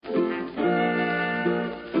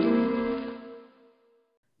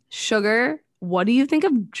Sugar, what do you think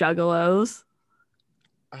of juggalos?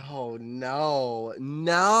 Oh no.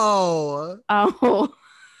 No. Oh,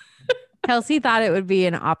 Kelsey thought it would be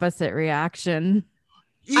an opposite reaction.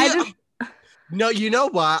 Yeah. No, you know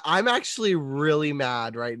what? I'm actually really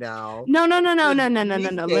mad right now. no, Linda,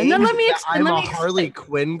 let me explain. I'm a Harley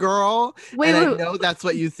Quinn girl, Wait, I know that's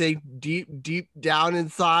what you think deep down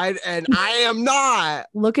inside, and I am not.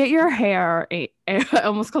 Look at your hair. I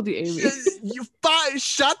almost called you Amy.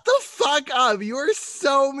 Shut the fuck up. You are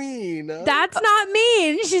so mean. That's not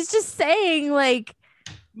mean. She's just saying, like,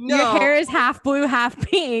 your hair is half blue, half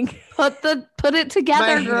pink. Put it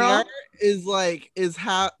together, My girl. hair is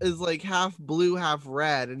half blue, half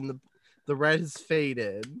red, and the red is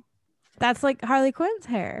faded. That's like Harley Quinn's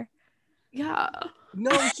hair. Yeah.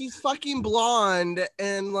 No, she's fucking blonde,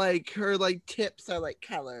 and like her like tips are like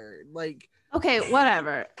colored. Like, okay,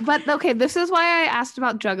 whatever. But okay, this is why I asked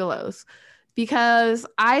about juggalos. Because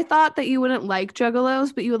I thought that you wouldn't like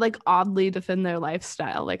juggalos, but you would like oddly defend their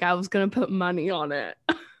lifestyle. Like I was gonna put money on it.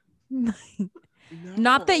 no.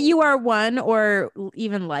 Not that you are one or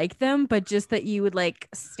even like them, but just that you would like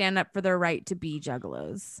stand up for their right to be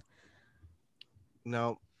juggalos.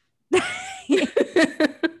 No.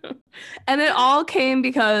 And it all came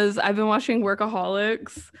because I've been watching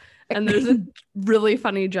Workaholics, and there's a really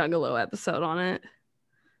funny juggalo episode on it.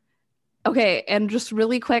 Okay, and just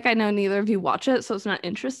really quick, I know neither of you watch it, so it's not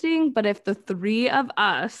interesting, but if the three of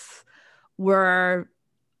us were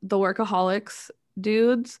the Workaholics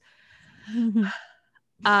dudes,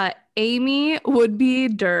 Amy would be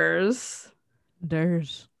Durs.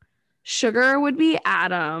 Sugar would be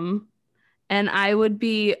Adam, and I would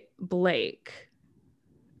be Blake.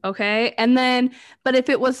 Okay, and then, but if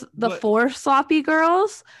it was the four sloppy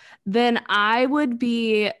girls, then I would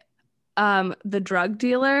be the drug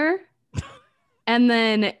dealer. And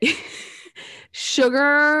then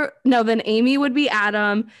then Amy would be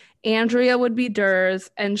Adam, Andrea would be Durs,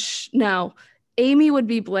 and Amy would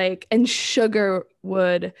be Blake, and Sugar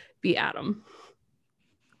would be Adam.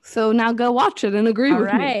 So now go watch it and agree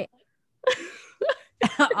with me.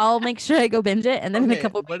 I'll make sure I go binge it, and then in a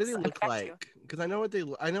couple. What do they look like? Because I know what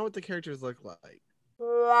the characters look like.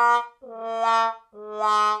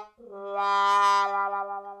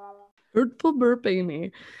 Hurtful burp,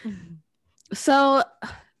 Amy. So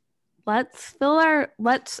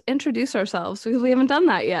let's introduce ourselves because we haven't done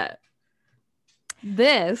that yet.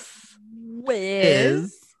 This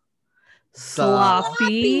is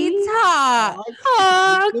Sloppy Talk.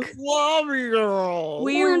 Sloppy girl.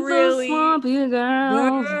 We're really sloppy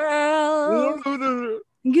girls.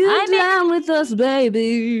 Get down with us,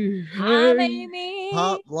 baby. I'm Amy.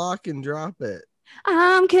 Pop, lock, and drop it.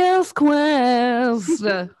 I'm Kels Quest.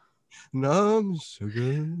 Numb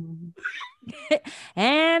sugar.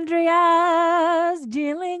 Andrea's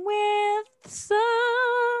dealing with some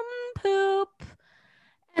poop.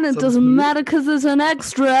 And it doesn't matter because it's an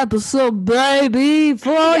extra episode, baby,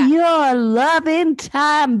 for your loving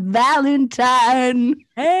time, Valentine.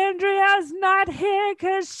 Andrea's not here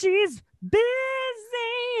because she's busy.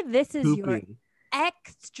 This is your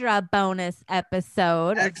extra bonus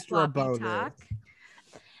episode. Extra bonus. Talk.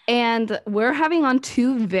 And we're having on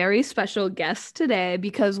two very special guests today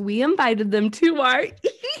because we invited them to our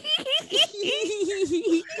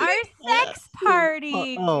sex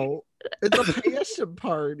party. Oh, it's a passion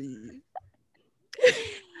party.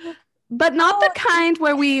 But not the kind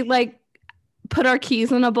where we like put our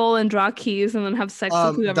keys in a bowl and draw keys and then have sex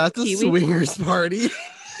with whoever. That's a swingers party.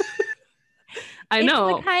 I know.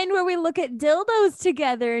 It's the kind where we look at dildos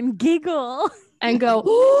together and giggle and go,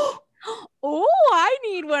 oh, I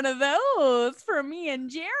need one of those for me and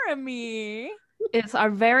Jeremy. It's our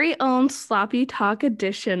very own Sloppy Talk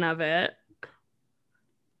edition of it.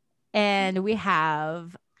 And we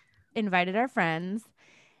have invited our friends,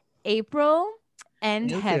 April and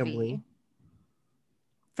Heavy. Family.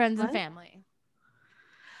 Friends and family.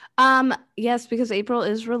 Yes, because April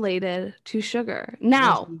is related to Sugar.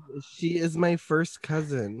 Now, she is my first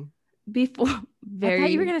cousin. I thought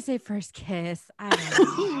you were gonna say first kiss. I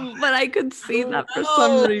don't know. But I could see that for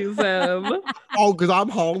some reason. Oh, because I'm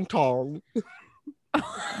Hong Kong.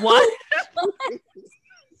 What?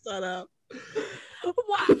 Shut up.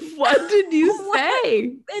 What did you say?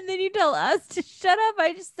 And then you tell us to shut up.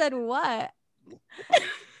 I just said what?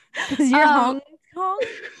 Because you're Hong Kong.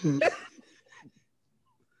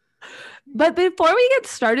 But before we get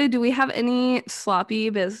started, do we have any sloppy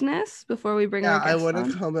business before we bring our guests I want on?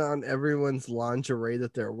 to comment on everyone's lingerie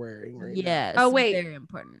that they're wearing right now. Yes. Oh, wait. Very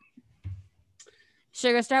important.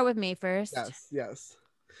 Sugar, start with me first. Yes.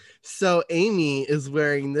 So Amy is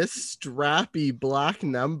wearing this strappy black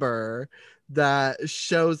number that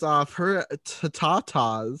shows off her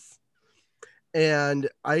tatas, and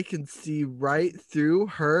I can see right through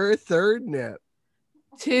her third nip.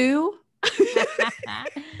 Two.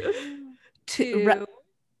 Two.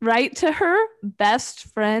 Right to her best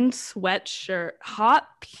friend sweatshirt, hot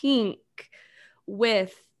pink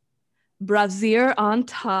with brassiere on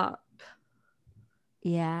top.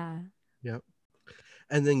 Yeah. Yep.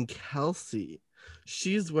 And then Kelsey,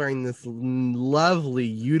 she's wearing this lovely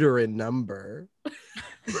uterine number.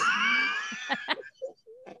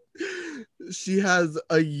 She has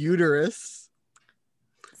a uterus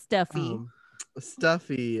stuffy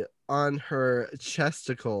on her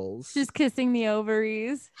chesticles. She's kissing the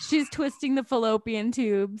ovaries. She's twisting the fallopian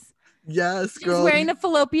tubes. Yes, She's girl. wearing the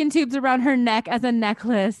fallopian tubes around her neck as a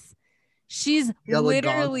necklace. She's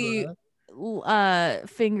literally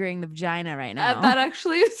fingering the vagina right now. That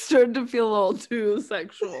actually started to feel a little too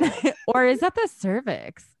sexual. Or is that the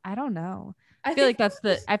cervix? I don't know. I feel like that's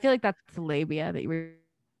the labia that you were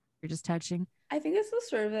just touching. I think it's the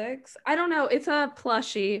cervix. I don't know. It's a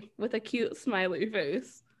plushie with a cute smiley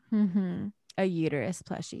face. Mm-hmm. A uterus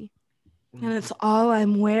plushie. And it's all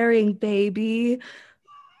I'm wearing, baby.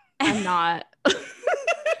 I'm not.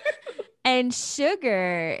 And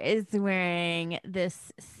Sugar is wearing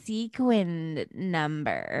this sequined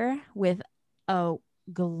number with a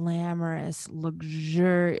glamorous,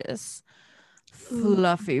 luxurious,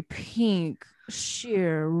 fluffy pink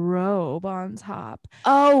sheer robe on top.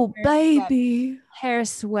 Oh, baby. Hair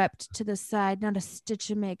swept to the side, not a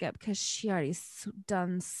stitch of makeup because she already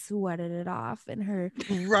done sweated it off in her.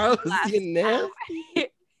 Gross, you know?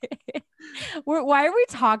 Why are we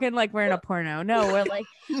talking like we're in a porno? No, we're like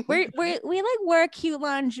we like wore cute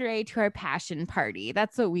lingerie to our passion party.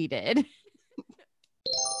 That's what we did.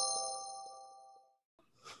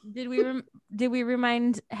 Did we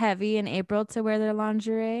remind Heavy and April to wear their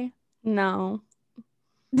lingerie? No.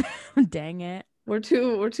 Dang it. We're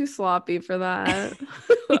too sloppy for that.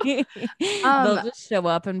 They'll just show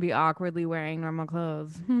up and be awkwardly wearing normal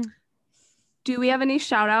clothes. Do we have any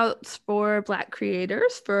shout outs for Black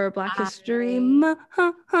creators for Black History Month?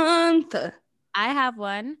 I have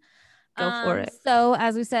one. Go for it. So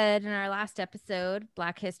as we said in our last episode,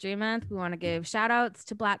 Black History Month, we want to give shout outs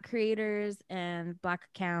to Black creators and Black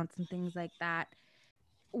accounts and things like that.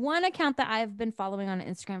 One account that I've been following on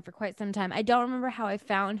Instagram for quite some time, I don't remember how I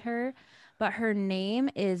found her, but her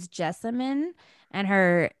name is Jessamyn and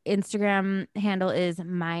her Instagram handle is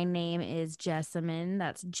My Name is Jessamyn.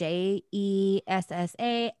 That's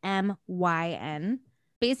JESSAMYN.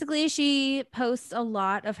 Basically, she posts a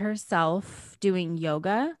lot of herself doing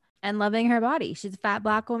yoga and loving her body. She's a fat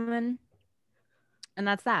Black woman. And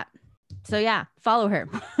that's that. So yeah, follow her.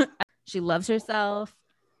 She loves herself.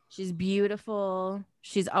 She's beautiful.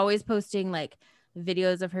 She's always posting like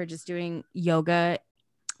videos of her just doing yoga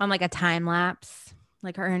on like a time lapse,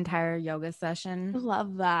 like her entire yoga session.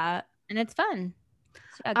 Love that. And it's fun.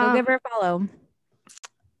 So yeah, go give her a follow.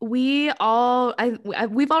 We've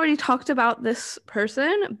already talked about this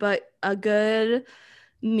person, but a good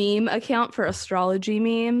meme account for astrology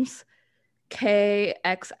memes,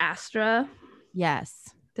 KX Astra. Yes.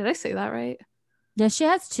 Did I say that right? Yeah, she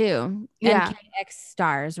has two. Yeah. And KX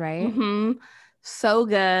stars, right? Mm-hmm. So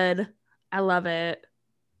good. I love it.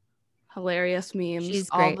 Hilarious memes. She's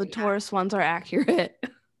All great, the yeah. Taurus ones are accurate.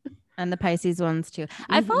 And the Pisces ones too.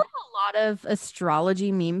 I follow a lot of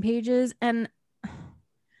astrology meme pages, and I'm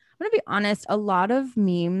gonna be honest, a lot of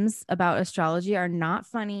memes about astrology are not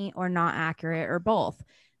funny or not accurate or both.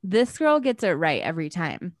 This girl gets it right every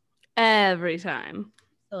time. Every time.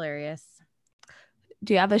 Hilarious.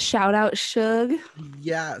 Do you have a shout out, Shug?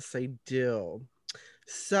 Yes, I do.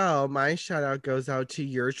 So my shout out goes out to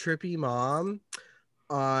Your Trippy Mom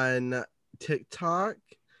on TikTok.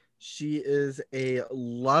 She is a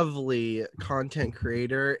lovely content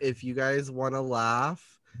creator. If you guys want to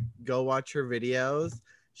laugh, go watch her videos.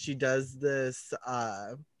 She does this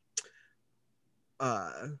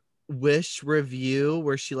wish review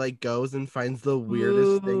where she like goes and finds the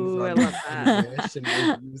weirdest things I on love Wish and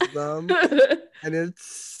reviews them. And it's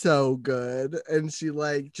so good. And she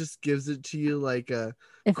like just gives it to you like a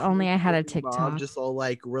If only I had a creepy mom, TikTok. just all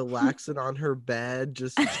like relaxing on her bed,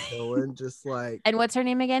 just chilling, just like And what's her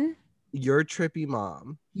name again? Your Trippy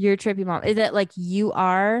Mom. Your Trippy Mom. Is it like you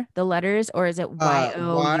are the letters, or is it YUR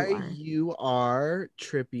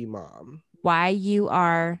Trippy Mom.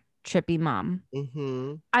 YUR Trippy Mom?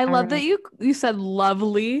 Mm-hmm. I love right. that you said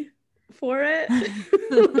lovely for it.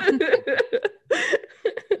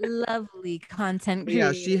 Lovely content Yeah,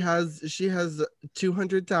 creator. she has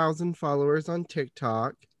 200,000 followers on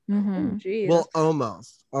TikTok. Mhm. Geez. Well,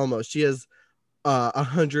 almost. She has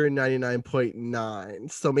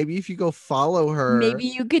 199.9. So maybe if you go follow her, Maybe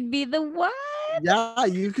you could be the one. yeah,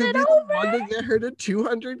 you could it be the over. one to get her to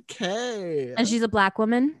 200K. And she's a Black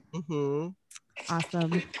woman.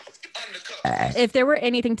 Awesome. If there were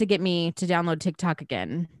anything to get me to download TikTok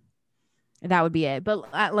again, that would be it.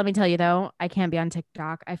 But let me tell you though, I can't be on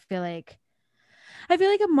TikTok. I feel like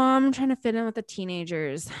a mom trying to fit in with the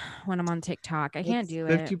teenagers when I'm on TikTok. I can't do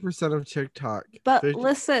it. 50% of TikTok. But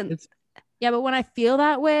listen, yeah, but when I feel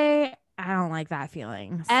that way, I don't like that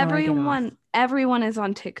feeling. So everyone is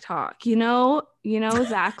on TikTok. You know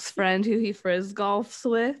Zach's friend who he frizz golfs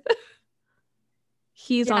with.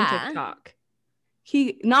 He's on TikTok.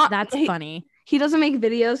 That's funny. He doesn't make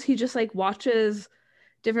videos. He just like watches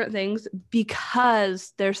different things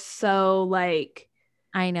because they're so like.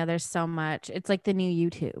 I know there's so much. It's like the new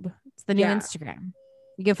YouTube. It's the new Instagram.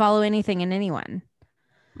 You can follow anything and anyone.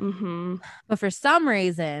 Mm-hmm. But for some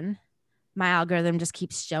reason, my algorithm just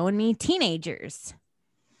keeps showing me teenagers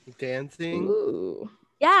dancing. Ooh.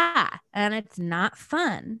 Yeah, and it's not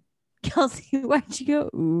fun. Kelsey, why'd you go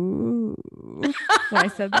ooh when I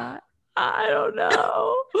said that? I don't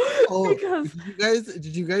know. Because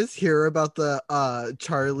did you guys hear about the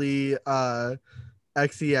Charlie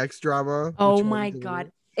XEX drama? Oh my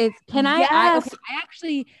god. I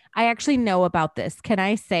actually know about this. Can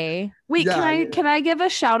I say? Wait, can I give a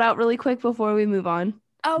shout out really quick before we move on?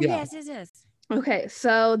 Oh yes. Okay,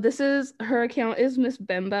 so her account is Miss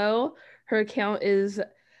Bimbo. Her account is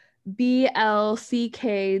blck.bimbo,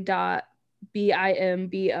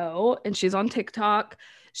 and she's on TikTok.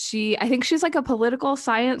 I think she's like a political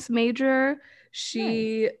science major.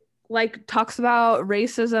 She like talks about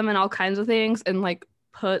racism and all kinds of things and like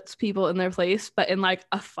puts people in their place, but in like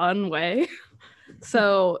a fun way.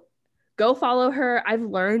 So go follow her. I've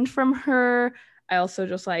learned from her. I also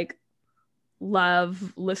just like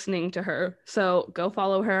love listening to her. So go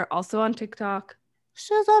follow her. Also on TikTok.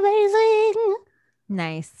 She's amazing.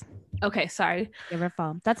 Nice. Okay, sorry. Give her a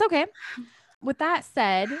follow. That's okay. With that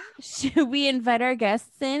said, should we invite our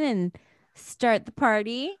guests in and start the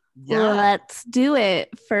party? Yeah. Let's do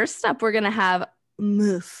it. First up, we're going to have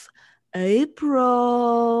Miss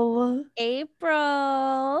April.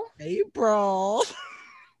 April.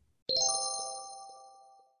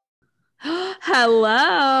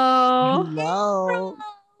 Hello. Hello.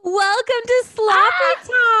 Welcome to Sloppy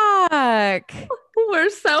Talk. We're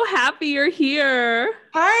so happy you're here.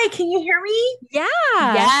 Hi, can you hear me? Yeah.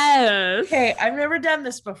 Yes. Okay, I've never done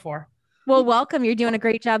this before. Well, welcome. You're doing a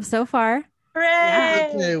great job so far. Hooray!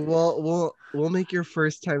 Yeah. Okay, we'll make your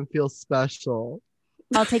first time feel special.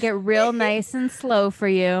 I'll take it real nice and slow for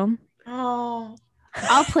you. Oh.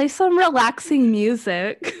 I'll play some relaxing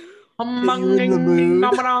music. Get you in the mood.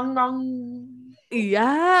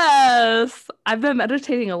 Yes. I've been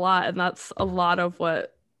meditating a lot, and that's a lot of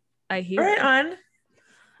what I hear. Right on.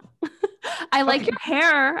 I like your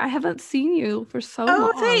hair. I haven't seen you for so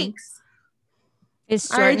long. Oh, thanks. It's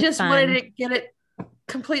short I and just fun. wanted to get it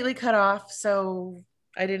completely cut off so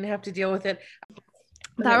I didn't have to deal with it.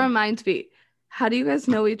 That reminds me. How do you guys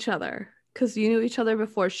know each other? Because you knew each other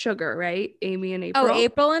before Sugar, right? Amy and April. Oh,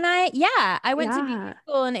 April and I? Yeah. I went to beauty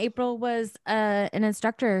school and April was an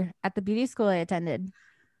instructor at the beauty school I attended.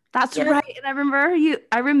 That's right. And I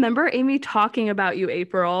remember Amy talking about you,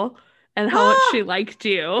 April, and how much she liked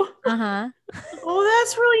you. Uh-huh. Oh,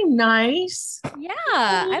 that's really nice. Yeah.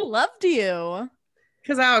 I loved you.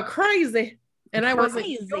 Because I was crazy. And I wasn't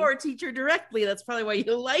Crazy. your teacher directly. That's probably why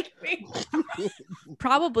you like me.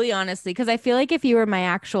 Probably, honestly, because I feel like if you were my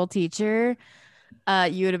actual teacher,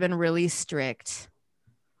 you would have been really strict.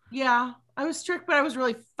 Yeah, I was strict, but I was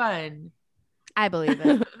really fun. I believe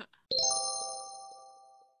it.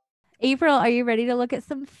 April, are you ready to look at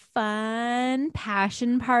some fun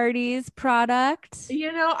Passion Parties product?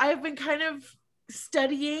 You know, I've been kind of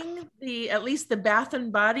studying at least the Bath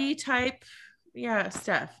and Body type,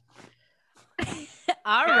 stuff.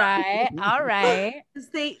 All right. I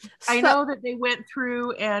know that they went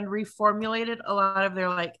through and reformulated a lot of their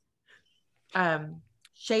like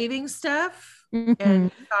shaving stuff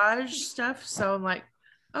and massage stuff. So I'm like,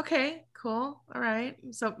 okay, cool. All right.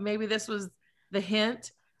 So maybe this was the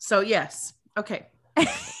hint. So yes. Okay.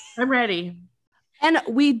 I'm ready. And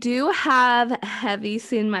we do have Heavy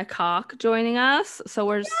Seen My Cock joining us. So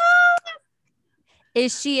we're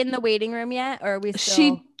Is she in the waiting room yet? Or are we still...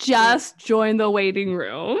 She just joined the waiting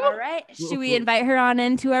room. All right. Should we invite her on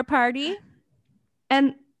into our party?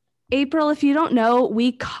 And April, if you don't know,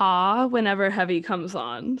 we caw whenever Heavy comes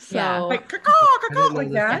on. So like caw,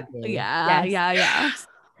 like that. Yeah.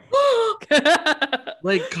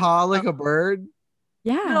 Like caw like a bird.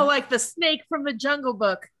 Yeah. No, like the snake from the Jungle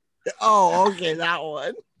Book. Oh, okay, that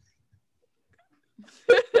one.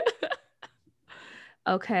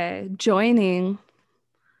 Okay, joining.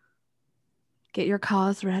 Get your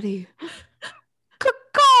cause ready.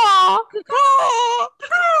 Caw.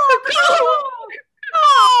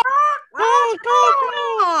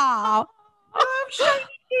 Oh,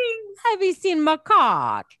 have you seen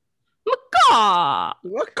macaque? Caw.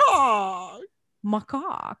 Macaw.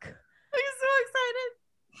 Macaque. I'm so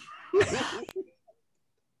excited.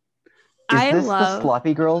 I Is this love. the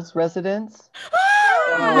Sloppy Girls residence?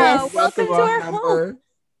 Yes. you got the Welcome to wrong our number.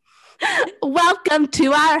 Welcome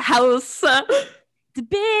to our house. It's a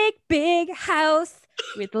big, big house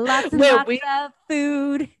with lots and Where lots we- of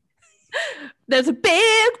food. There's a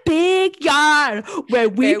big, big yard where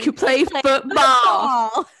we can play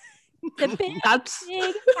football. It's a big, That's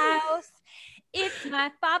big house. It's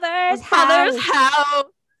my father's father's house.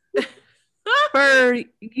 house.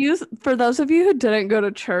 For those of you who didn't go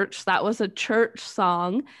to church, that was a church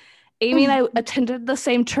song. Amy and I attended the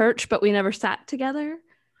same church, but we never sat together.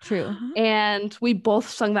 True. And we both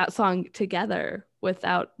sung that song together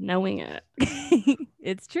without knowing it.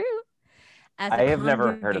 It's true. As a I have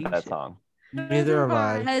never heard of that congregation. song. Neither have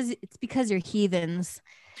I. It's because you're heathens.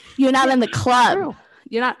 You're not in the club. True.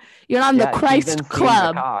 You're not in the Christ Heathens sing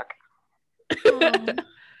Club. macaque.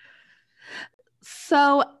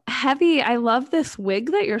 So Heavy, I love this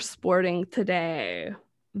wig that you're sporting today.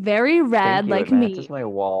 Very red, Thank you. like It matches me. my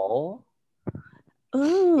wall.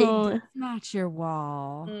 Ooh. It does match your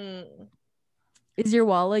wall. Mm. Is your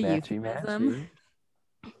wall a Matchy, euphemism?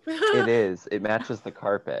 matchy. It is. It matches the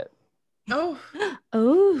carpet. Oh,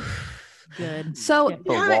 Ooh. Good. So Good.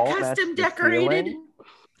 The You have it wall custom matched the decorated? ceiling.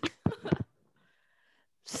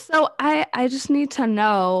 So I just need to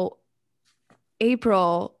know,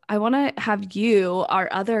 April, I want to have you, our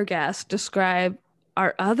other guest, describe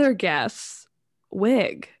our other guest's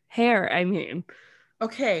hair, I mean.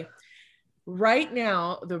 okay. Right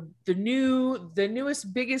now, the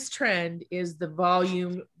newest biggest trend is the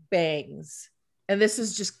volume bangs, and this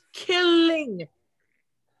is just killing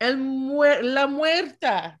la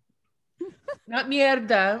muerta, not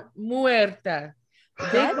mierda, muerta.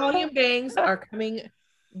 Big volume bangs are coming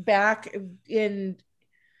back in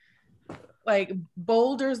like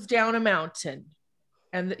boulders down a mountain,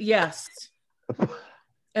 and yes.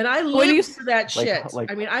 And I What do you lived through that like- shit.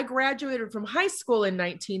 like- I mean, I graduated from high school in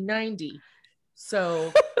 1990.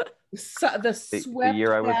 So the The swept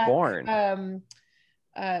year I was back, born.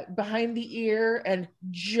 behind the ear and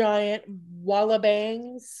giant walla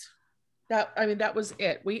bangs. That was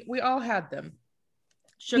it. We all had them.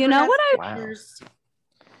 Sugar You know has what Wow. pictures.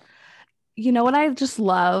 You know what I just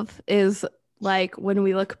love is like when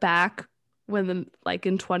we look back like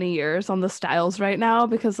in 20 years on the styles right now,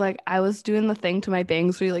 because like I was doing the thing to my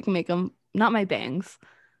bangs where you like make them, not my bangs,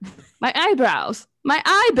 my eyebrows, my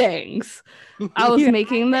eye bangs. I was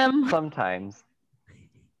making them. Sometimes.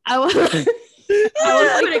 I was Put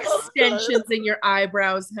like, extensions in your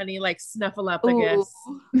eyebrows, honey, like Snuffleupagus.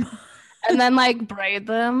 ooh. And then like braid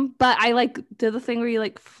them. But I like did the thing where you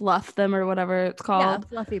like fluff them or whatever it's Yeah, called.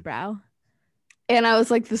 fluffy brow. And I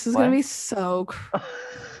was like, this is gonna What? be so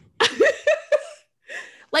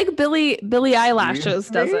like Billy Eyelashes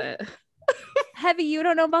does me? it. Heavy, you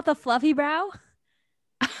don't know about the fluffy brow?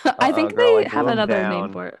 I think girl, I they blew have 'em another down.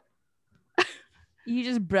 name for it. You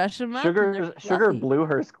just brush them up. and Sugar they're Sugar fluffy. blew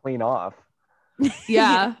hers clean off.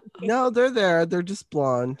 Yeah. No, they're there. They're just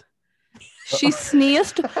blonde. She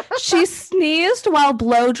sneezed while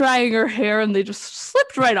blow drying her hair and they just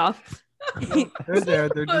slipped right off. They're there.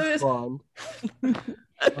 They're just blonde.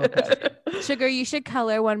 Okay. Sugar, you should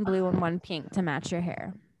color one blue and one pink to match your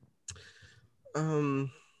hair. Or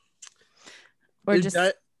is just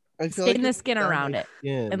that- I feel stain the it's skin down around my it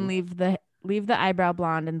skin. and leave the eyebrow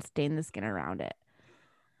blonde and stain the skin around it.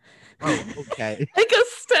 Oh, okay. Like a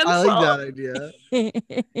stencil. I like that idea.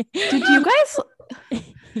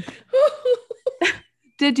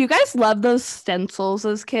 Did you guys love those stencils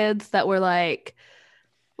as kids that were like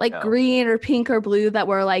No. green or pink or blue that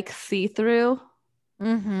were like see-through?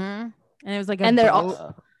 Mm-hmm. And it was like a And they're boat,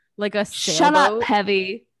 all like a shut up, sailboat.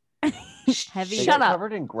 Heavy. Heavy. They Shut got up.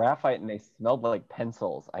 covered in graphite and they smelled like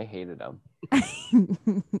pencils. I hated them.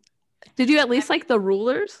 Did you at least like the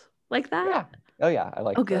rulers like that? Yeah. Oh yeah, I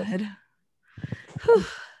like Oh, those. good. Whew.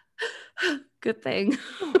 Good thing.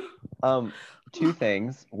 Two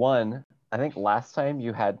things. One, I think last time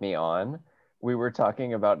you had me on, we were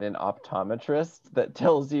talking about an optometrist that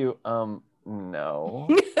tells you, no.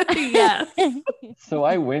 Yes. So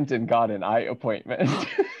I went and got an eye appointment.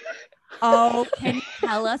 Oh, can you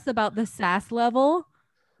tell us about the sass level?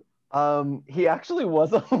 He actually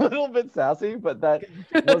was a little bit sassy, but that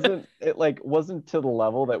wasn't to the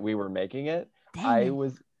level that we were making it. I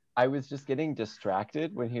was just getting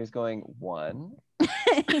distracted when he was going 1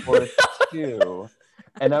 or 2,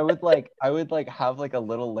 and I would have like a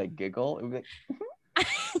little like giggle. It would be like,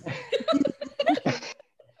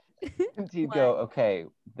 and he'd go, okay,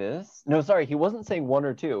 this. No, sorry, he wasn't saying 1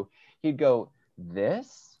 or 2. He'd go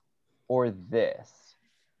this or this.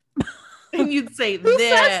 And you'd say Who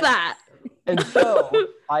this. says that? And so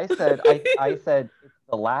I said, it's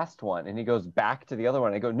the last one. And he goes back to the other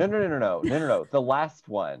one. I go, no. The last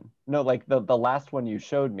one. No, like the last one you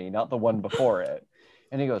showed me, not the one before it.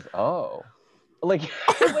 And he goes, oh. Like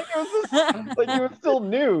it was still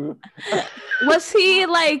new. Was he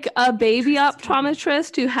like a baby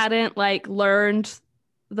optometrist who hadn't like learned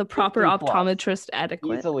the proper 50 plus. optometrist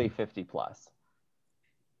etiquette? Easily 50 plus.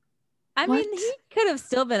 I What? mean, he could have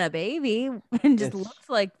still been a baby and just It's- looks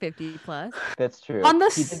like 50 plus. That's true. On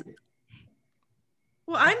the He s- did-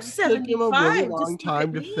 Well, I'm It took him a 75. really Just long look time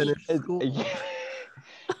at to me. finish school.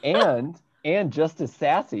 and just as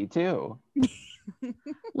sassy too.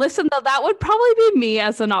 Listen, though, that would probably be me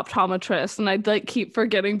as an optometrist, and I'd like keep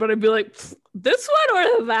forgetting, but I'd be like, this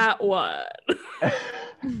one or that one.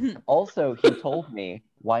 Also, he told me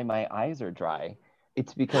why my eyes are dry.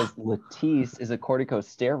 It's because Latisse is a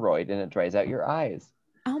corticosteroid and it dries out your eyes.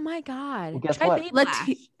 Oh my God. Well, guess Try what? Babe Let's.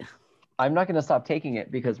 Lash. I'm not going to stop taking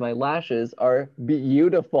it because my lashes are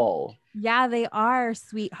beautiful. Yeah, they are,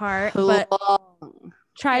 sweetheart. But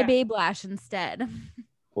try Yeah. Babe Lash instead.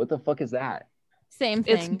 What the fuck is that? Same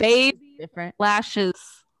It's thing. baby Different. lashes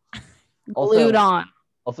Also- glued on.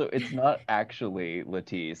 Also, it's not actually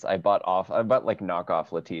Latisse. I bought like knockoff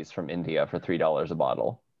Latisse from India for $3 a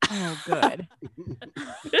bottle. Oh, good.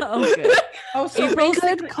 Oh, good. Oh, so April, good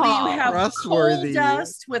basically call. you have Trustworthy. coal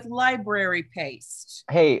dust with library paste.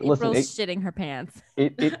 Hey, listen, April's shitting her pants.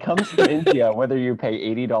 it comes from India whether you pay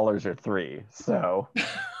 $80 or $3. So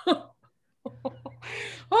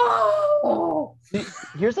Oh,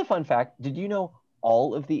 here's a fun fact. Did you know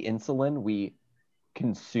all of the insulin we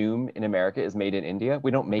consume in America is made in India?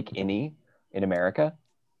 We don't make any in America.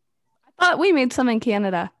 I thought we made some in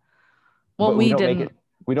Canada. Well, but we don't didn't. make it.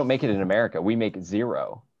 We don't make it in America. We make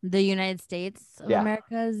 0. The United States of Yeah.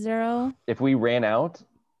 America is 0. If we ran out,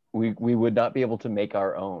 we would not be able to make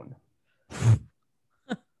our own.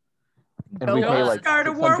 And Go we pay us. like Start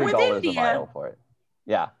a war with $600 a India. vial for it.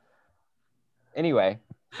 Yeah. Anyway,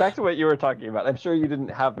 back to what you were talking about. I'm sure you didn't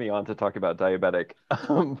have me on to talk about diabetic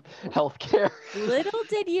healthcare. Little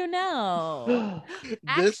did you know.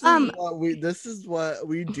 This is what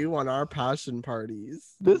we do on our passion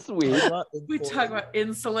parties. This week, we talk about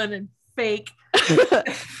insulin and fake I've got-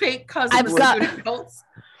 cosmeceuticals.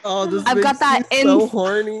 Oh, this I've got makes that me so in-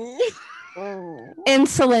 horny.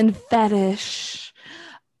 Insulin fetish.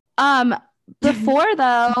 Before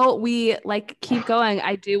though we like keep going,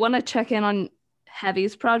 I do want to check in on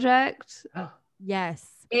Heavy's project Yes.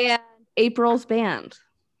 and April's band.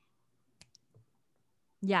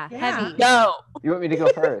 Yeah. Yeah. Heavy. Go. you want me to go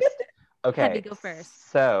first? Okay. Heavy, go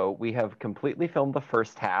first. So we have completely filmed the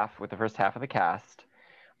first half with the first half of the cast.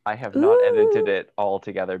 I have not edited it all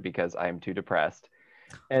together because I am too depressed.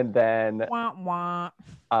 And then Wah,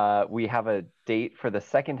 wah. we have a date for the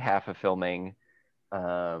second half of filming,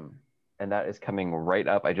 and that is coming right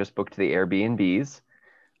up. I just booked the Airbnbs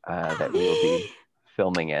that we will be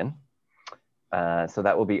filming in. So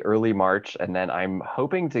that will be early March, and then I'm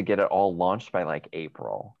hoping to get it all launched by like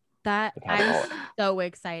April. That Like, have I'm all so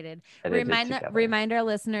excited. edited together. Remind our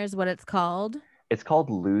listeners what it's called. It's called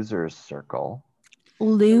Loser's Circle.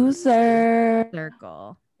 Loser.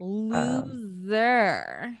 Circle.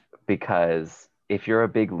 Loser. Because if you're a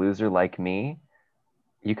big loser like me,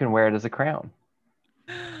 you can wear it as a crown.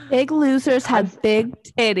 Big losers have big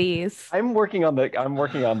titties. I'm working on the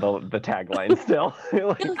tagline still.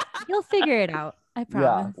 Like, You'll figure it out. I yeah.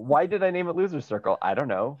 promise. Why did I name it Loser Circle? I don't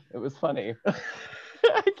know. It was funny.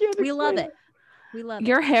 I can't We love explain it. We love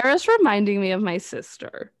Your hair is reminding me of my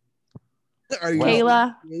sister. Are you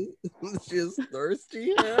Kayla. She has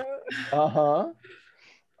thirsty hair. Uh-huh.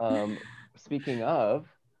 Speaking of,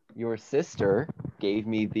 your sister gave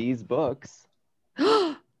me these books,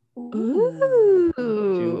 Ooh.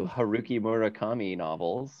 2 Haruki Murakami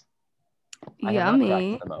novels. I have not Yummy.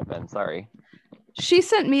 cracked them open. Sorry. She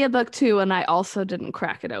sent me a book too, and I also didn't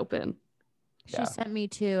crack it open. She Yeah. sent me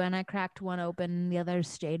 2 and I cracked one open. The other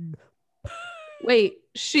stayed. Wait,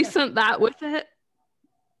 she sent that with it?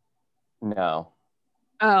 No.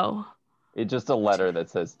 Oh. It's just a letter that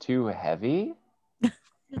says too heavy.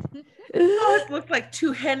 Oh, it looked like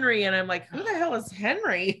to Henry, and I'm like, who the hell is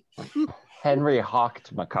Henry? Henry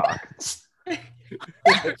hawked macaque.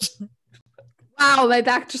 Wow, my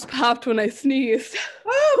back just popped when I sneezed.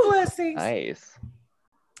 Oh, blessings. Nice.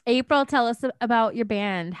 April, tell us about your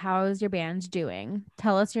band. How's your band doing?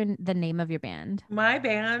 Tell us the name of your band. My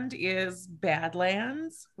band is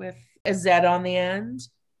Badlands with a Z on the end.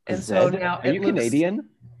 And Zed? so now Are you Canadian?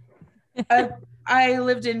 I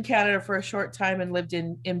lived in Canada for a short time and lived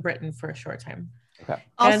in Britain for a short time. Okay.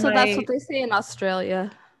 Also, And that's my- what they say in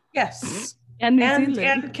Australia Yes. and New And,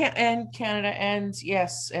 Zealand. and Canada, and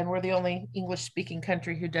yes, and we're the only English speaking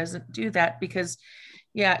country who doesn't do that because,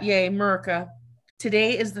 yeah, yay, America.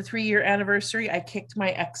 Today is the 3-year anniversary. I kicked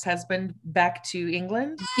my ex-husband back to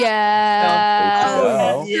England. Yes.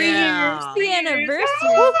 Oh, yeah. The anniversary.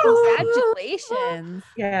 Congratulations.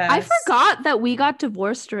 Yeah, I forgot that we got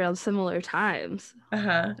divorced around similar times.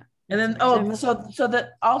 Uh-huh. And then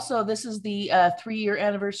this is the 3-year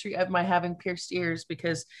anniversary of my having pierced ears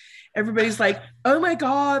because everybody's like, oh my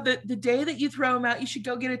God, the day that you throw them out, you should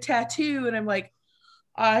go get a tattoo. And I'm like,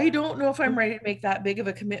 I don't know if I'm ready to make that big of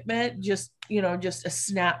a commitment, just a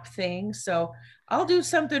snap thing. So I'll do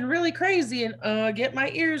something really crazy and get my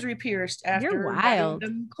ears re-pierced after You're having wild.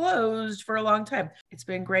 them closed for a long time. It's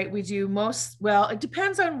been great. We do it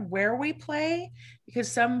depends on where we play because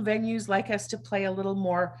some venues like us to play a little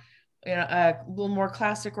more, a little more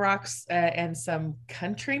classic rocks and some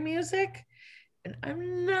country music. And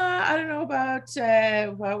I don't know about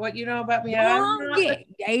what you know about me.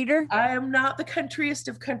 Gator. I am not the countryest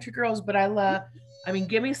of country girls, but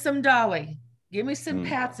give me some Dolly, give me some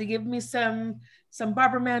Patsy, give me some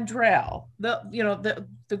Barbara Mandrell,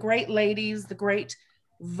 the great ladies, the great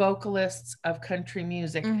vocalists of country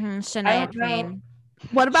music. Shania Twain.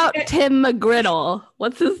 What about Tim McGriddle?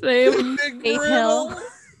 What's his name? Faith Hill.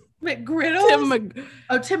 McGriddle?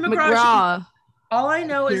 Tim McGraw. McGraw. All I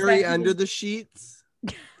know is Carrie that under the sheets.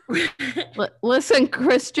 Listen,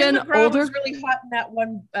 Christian, Tim McGraw older. was really hot in that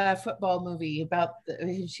one football movie about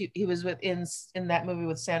he was in that movie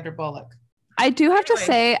with Sandra Bullock. I do have to Anyway.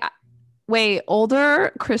 say, wait,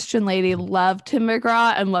 older Christian lady loved Tim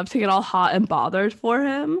McGraw and loved to get all hot and bothered for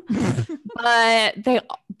him.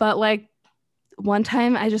 but like one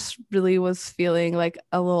time I just really was feeling like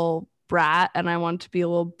a little brat and I wanted to be a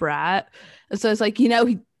little brat. And so it's like,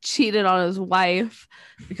 he cheated on his wife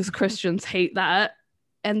because Christians hate that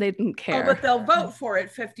and they didn't care. Oh, but they'll vote for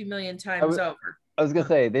it 50 million times over. I was gonna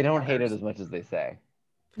say they don't hate it as much as they say.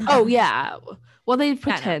 Oh yeah. Well, they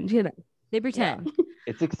pretend, They pretend.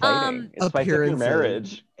 It's exciting. It spices up your Appearances.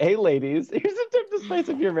 marriage. Hey, ladies, here's a tip to spice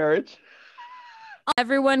up your marriage.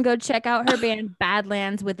 Everyone go check out her band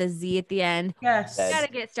Badlands with a Z at the end. Yes. Yes.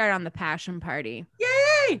 Gotta get started on the passion party.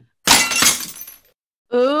 Yay!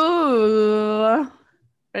 Ooh.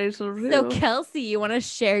 So Kelsey, you want to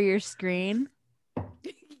share your screen?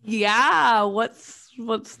 Yeah. What's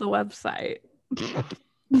the website?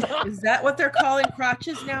 Is that what they're calling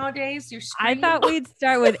crotches nowadays? Your I screen? thought we'd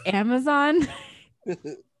start with Amazon.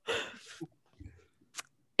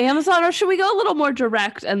 Amazon, or should we go a little more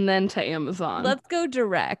direct and then to Amazon? Let's go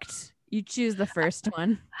direct. You choose the first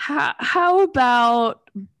one. How about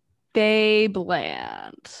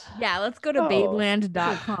Babeland? Yeah, let's go to Oh.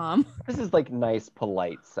 babeland.com. This is like nice,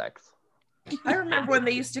 polite sex. I remember when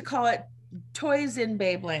they used to call it Toys in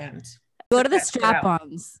Babeland. Go to the Check it out.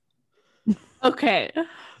 strap-ons. Okay.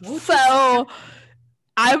 So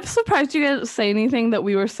I'm surprised you didn't say anything that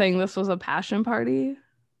we were saying this was a passion party.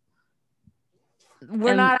 We're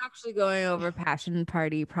And- not actually going over passion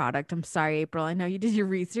party product. I'm sorry, April. I know you did your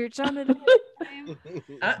research on it.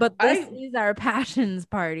 But this is our passions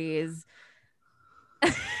parties.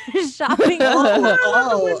 Shopping.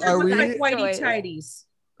 Are we- Like whitey tidies?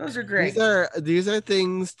 Those are great. These are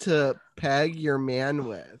things to peg your man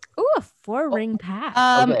with. Ooh, a 4-ring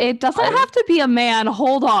pass. Okay, It doesn't I- have to be a man.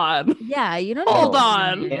 Hold on. Yeah, you don't Hold know.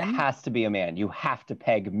 on. It has to be a man. You have to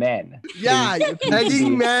peg men. Yeah,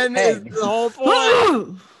 pegging men is Peg. the whole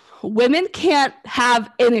point. Women can't have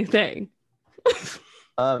anything.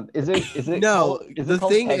 Is it No, is the it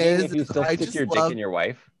called thing pegging is, if you still I stick just your dick love- in your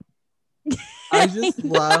wife? I just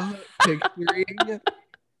love picturing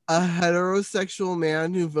a heterosexual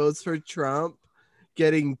man who votes for Trump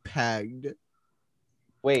getting pegged.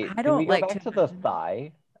 Wait, I can don't we go like back to to the imagine.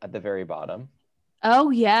 thigh at the very bottom?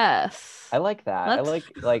 Oh yes. I like that. I Let's-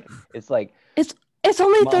 like it's like It's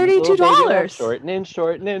only Mama's little baby love $32.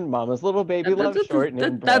 shortening. Mama's little baby love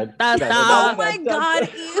shortening. Da- bread. da- da- Oh da- my God.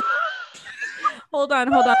 ew. Hold on.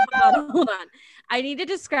 I need to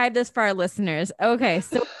describe this for our listeners. Okay,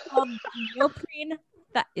 so it's called neoprene.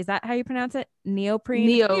 Is that how you pronounce it? Neoprene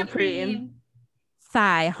Neoprene.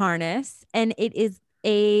 thigh harness, and it is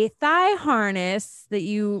a thigh harness that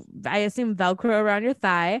I assume Velcro around your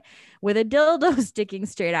thigh with a dildo sticking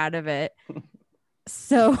straight out of it.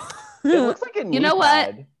 So It looks like a knee You know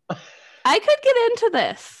what? pad. I could get into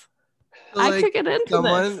this. I Like, could get into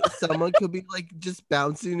this. someone could be like just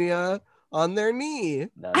bouncing you on their knee.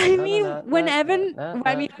 I mean, when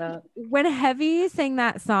Heavy sang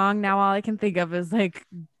that song, now all I can think of is like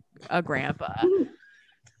a grandpa.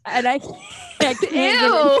 And I can't get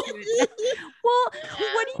into it. Well,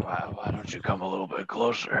 what do you Why don't you come a little bit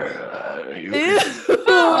closer? You Ew.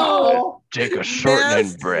 can take a shortening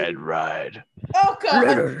Nasty. bread ride. Oh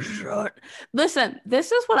God. Listen,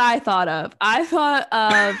 this is what I thought of. I thought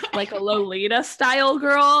of like a Lolita style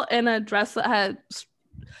girl in a dress that had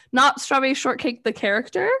not Strawberry Shortcake the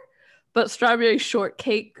character, but strawberry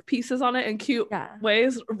shortcake pieces on it in cute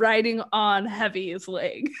ways, riding on Heavy's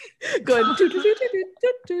leg, going do, do, do, do, do,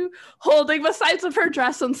 do, do, holding the sides of her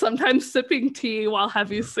dress and sometimes sipping tea while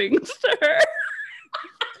Heavy sings to her.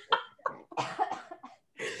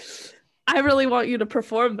 I really want you to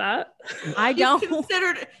perform that. I don't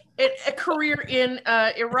Considered it a career in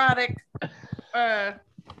erotic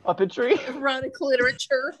puppetry.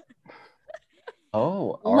 literature.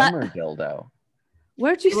 Oh, armor dildo.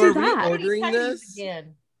 Where'd you see Are we that? ordering this?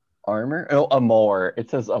 Again. Armor? Oh, Amore. It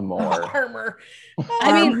says Amore. Armor.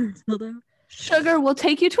 I mean, Sugar, we'll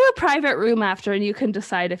take you to a private room after and you can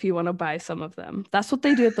decide if you want to buy some of them. That's what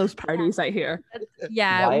they do at those parties, I hear.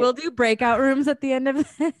 Yeah, Why- we'll do breakout rooms at the end of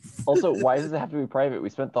this. Also, why does it have to be private? We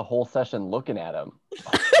spent the whole session looking at him.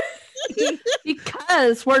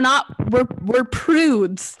 Because we're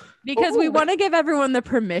prudes. Because we want to give everyone the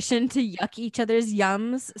permission to yuck each other's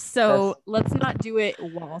yums. So let's not do it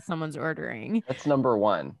while someone's ordering. That's number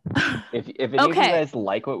one. If any of you guys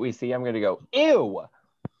like what we see, I'm gonna go, ew.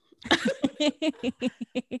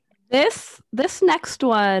 This next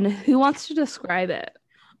one, who wants to describe it?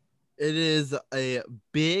 It is a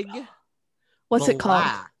big What's it called?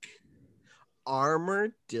 black armor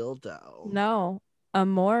dildo. No, a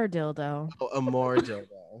more dildo. Oh, a more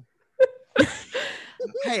dildo.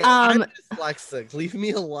 Hey, I'm dyslexic. Leave me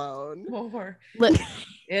alone. More. Li-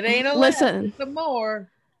 It ain't a Listen. It's a more.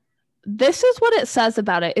 This is what it says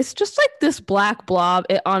about it. It's just like this black blob.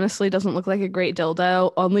 It honestly doesn't look like a great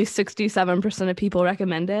dildo. Only 67% of people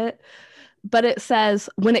recommend it. But it says,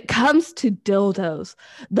 when it comes to dildos,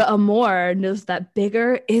 the Amore knows that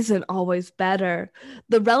bigger isn't always better.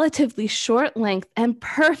 The relatively short length and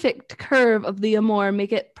perfect curve of the Amore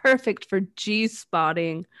make it perfect for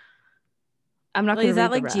G-spotting. I'm not going to Is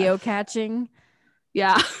that read like the rest. geocaching?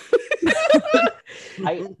 Yeah.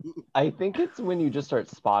 I think it's when you just start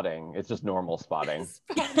spotting. It's just normal spotting.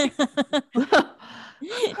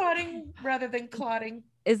 Clotting rather than clotting.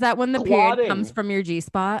 Is that when the period Clotting. comes from your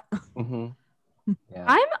G-spot? Mm-hmm. Yeah.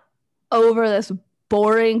 I'm over this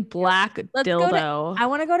boring black Let's go to- dildo. I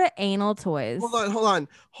want to go to anal toys.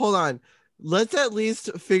 Hold on. Let's at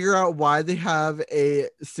least figure out why they have a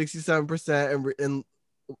 67% and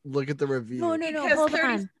look at the review. No, Because hold 30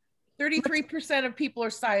 on. 33% of people are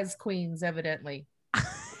size queens, evidently.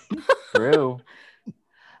 True.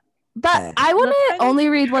 But I want Let's to find- only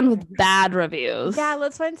read one with bad reviews. Yeah,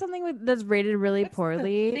 let's find something that's rated really What's the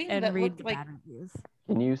poorly thing and that read looked the like- bad reviews.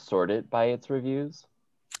 Can you sort it by its reviews?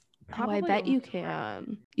 Oh, I bet you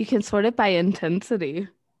can. You can sort it by intensity.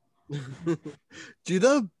 Do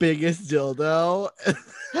the biggest dildo.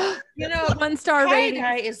 You know, 1-star Pie rating.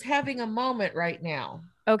 Guy is having a moment right now.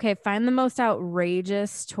 Okay, find the most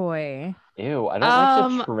outrageous toy. Ew, I don't like the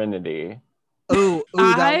Um, Trinity. Oh,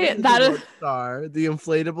 that that is- was star. The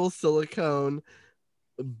inflatable silicone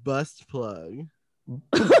bust plug.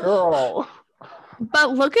 Girl.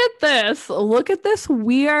 But look at this. Look at this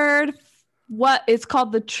weird. What it's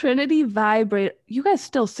called, the Trinity Vibrate. You guys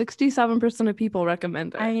still 67% of people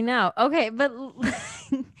recommend it. I know. Okay, but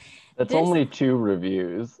That's This- only 2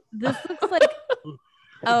 reviews. this looks like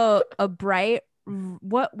a bright.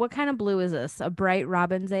 What kind of blue is this? A bright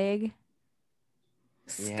robin's egg,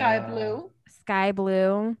 Sky Yeah. blue. sky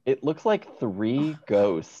blue. It looks like 3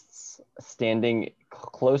 ghosts standing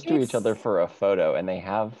close to each other for a photo, and they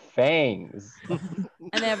have fangs. And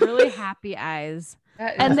they have really happy eyes.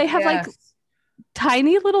 And they have, like,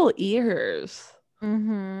 tiny little ears.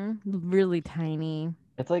 Really tiny.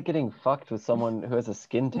 It's like getting fucked with someone who has a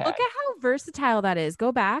skin tag. Look at how versatile that is.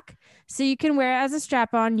 Go back. So you can wear it as a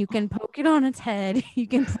strap on. You can poke it on its head. You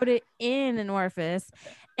can put it in an orifice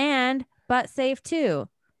and butt safe too.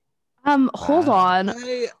 Hold on.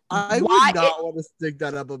 I Why would not want to stick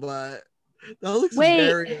that up a butt. That looks Wait.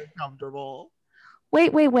 very uncomfortable.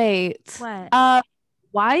 Wait. What?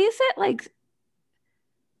 Why is it like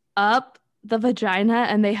up the vagina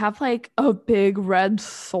and they have like a big red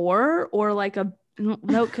sore or like a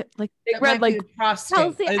like big That red might be like the prostate.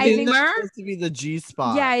 Chelsea, I I think think that's supposed to be the G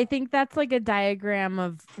spot. yeah, I think that's like a diagram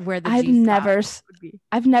of where the I've G-spot never would be.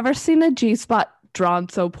 I've never seen a G spot drawn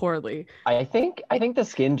so poorly. I think the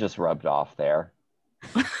skin just rubbed off there.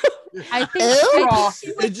 I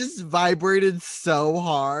think It just vibrated so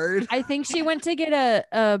hard. I think she went to get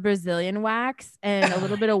a Brazilian wax and a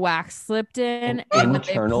little bit of wax slipped in, An and when they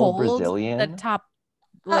internal pulled, Brazilian? the top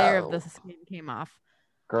layer of Oh. the skin came off.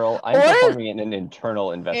 Girl, I'm Or- performing an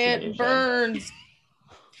internal investigation. It burns.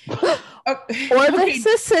 Or this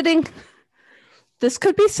is sitting. This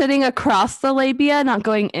could be sitting across the labia, not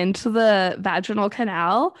going into the vaginal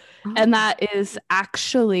canal, and that is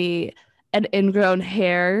actually an ingrown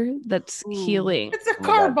hair that's healing. It's a Oh my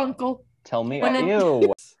God. carbuncle. Tell me, When it-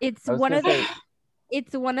 ew. It's I was one gonna of the say,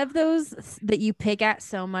 it's one of those that you pick at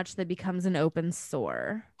so much that becomes an open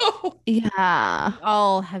sore. Oh. Yeah.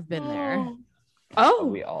 All have been there. Oh,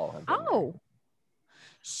 we all have been there. Oh,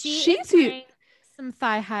 she's She's wearing some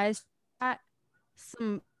thigh highs,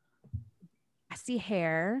 some messy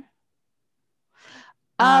hair.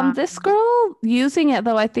 this girl using it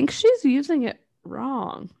though, I think she's using it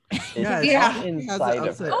wrong. It's Yeah, Yeah. not it has inside it of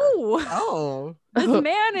upside- her. Oh, Oh. this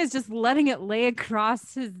man is just letting it lay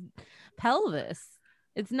across his pelvis.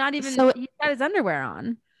 It's not even. So- He's got his underwear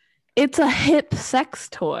on, It's a hip sex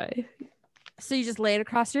toy. so you just lay it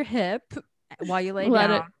across your hip while you lay Let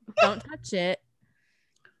down. Don't touch it,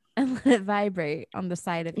 and let it vibrate on the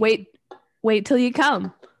side of you. Wait till you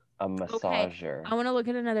come. A massager. I want to look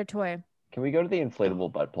at another toy. Can we go to the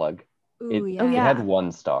inflatable butt plug? Ooh, It, yeah. Oh, it yeah. had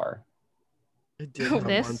 1 star. It did have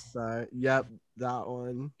This? one side. Yep, that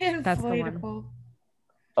one. That's the one. Inflatable.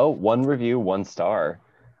 Oh, 1 review, 1 star.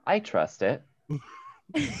 I trust it.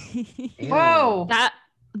 Ew. Whoa.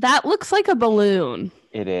 That looks like a balloon.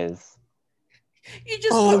 It is. You just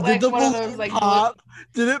Oh, put like did the one of balloon those like pop?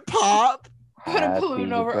 Did it pop? put a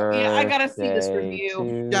balloon over. Yeah, I gotta see this birthday review.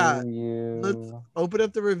 to Yeah, you. let's open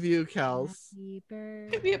up the review, Kels. Happy birthday.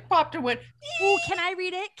 Maybe it popped and went. Ooh, can I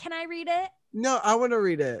read it? Can I read it? No, I want to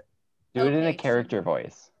read it. Do it in a Okay. character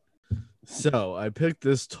voice. So I picked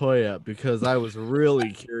this toy up because I was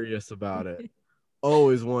really curious about it.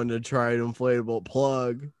 Always wanted to try an inflatable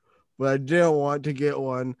plug, but I didn't want to get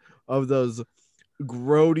one of those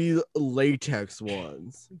grody latex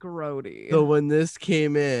ones. Grody. So when this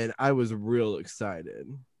came in, I was real excited.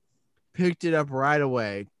 Picked it up right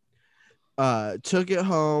away. Took it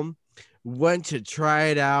home, went to try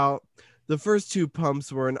it out. The first 2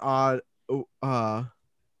 pumps were an odd,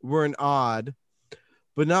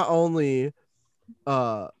 but not only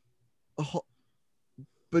but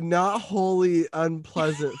not wholly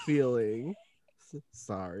unpleasant feeling.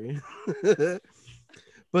 Sorry.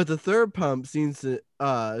 But the third pump seems to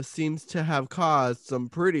have caused some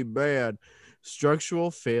pretty bad structural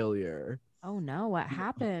failure. Oh no, what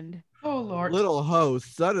happened? Oh Lord. Little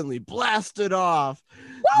host suddenly blasted off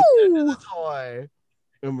Woo! the toy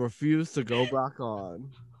and refused to go back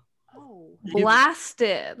on. Oh,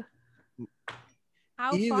 Blasted.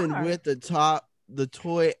 how Even far? with the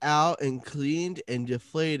toy out and cleaned and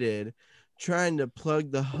deflated, trying to plug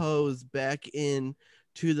the hose back in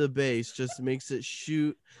to the base just makes it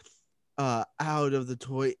shoot out of the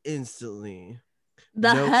toy instantly.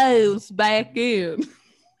 The Nope. hose back in.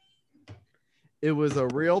 It was a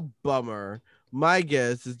real bummer. My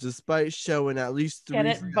guess is despite showing at least 3 Get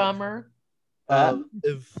it, bummer. of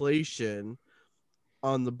inflation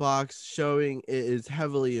on the box showing it is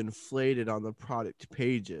heavily inflated on the product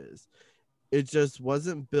pages, it just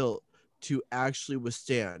wasn't built to actually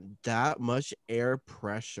withstand that much air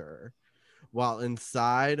pressure while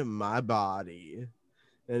inside my body,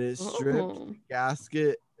 and it stripped Oh. the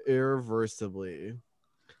gasket irreversibly.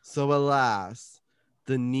 So alas,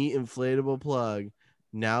 the neat inflatable plug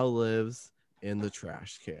now lives in the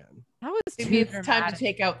trash can. That was Maybe too it's time to dramatic.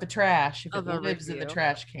 take out the trash if Of it a lives in the review.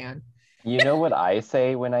 trash can. You know what I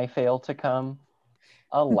say when I fail to come?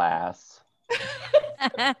 Alas.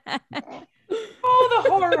 Oh, the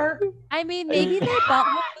horror. I mean, maybe their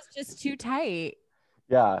butthole was just too tight.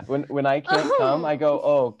 Yeah, when I can't come, I go,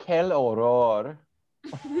 oh, quel horror.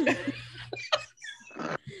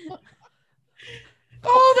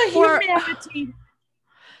 Oh, the For- humanity.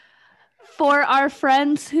 For our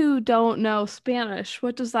friends who don't know Spanish,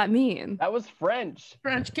 what does that mean? That was French.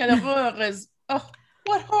 French horror is. Oh,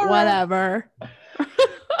 what horror. Whatever. For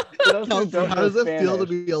those who Kelsey, don't how know does it feel to Spanish,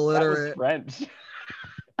 be that was illiterate? French.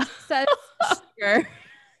 Says sugar.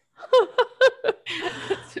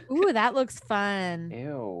 Ooh, that looks fun.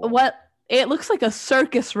 Ew. What It looks like a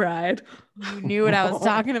circus ride. You knew what I was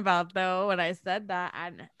talking about, though, when I said that.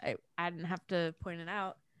 I didn't have to point it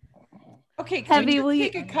out. Okay, can Heavy, will we you-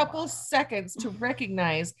 take a couple seconds to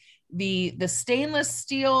recognize the stainless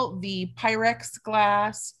steel, the Pyrex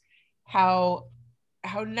glass, how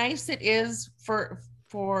nice it is for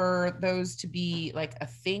those to be like a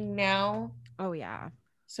thing now. Oh yeah.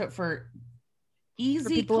 So for For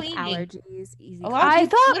easy people with cleaning. allergies, easy. A lot of I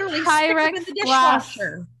people thought literally stick them in Pyrex the glass-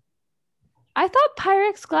 dishwasher. I thought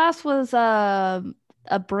Pyrex glass was a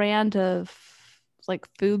brand of like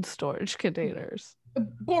food storage containers.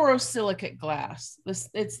 Borosilicate glass.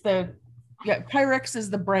 Pyrex is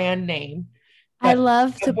the brand name. I but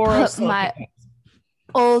love the to put borosilicate my glass.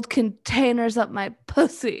 old containers up my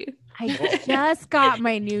pussy. I just got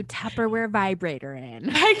my new Tupperware vibrator in.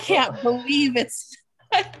 I can't believe it's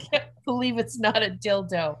not a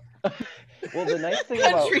dildo. Well, the nice thing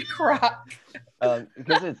about Country crock.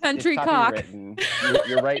 because it's Country it's cock. copywritten,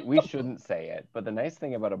 you're right. We shouldn't say it. But the nice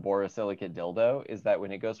thing about a borosilicate dildo is that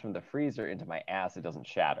when it goes from the freezer into my ass, it doesn't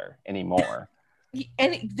shatter anymore.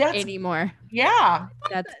 And that's Anymore. yeah.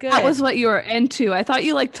 That's good. That was what you were into. I thought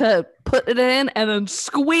you like to put it in and then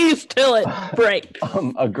squeeze till it breaks.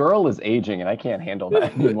 A girl is aging, and I can't handle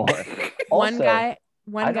that anymore. one Also, guy,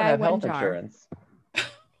 I don't have one health jar. insurance.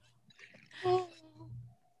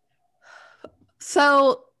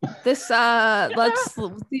 So this let's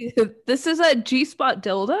see. This is a G-spot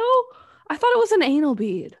dildo. I thought it was an anal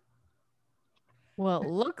bead. Well, it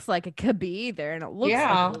looks like it could be either, and it looks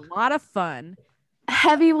Yeah. like a lot of fun.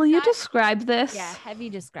 Heavy, will you That- describe this? Yeah, Heavy,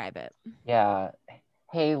 describe it. Yeah.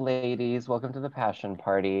 Hey, ladies, welcome to the passion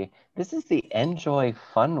party. This is the Enjoy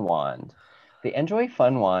Fun Wand. The Enjoy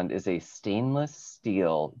Fun Wand is a stainless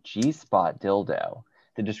steel G-spot dildo.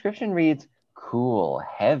 The description reads, cool,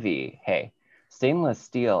 heavy. Hey, stainless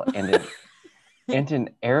steel and an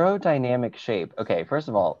aerodynamic shape. Okay, first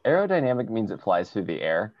of all, aerodynamic means it flies through the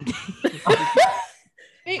air.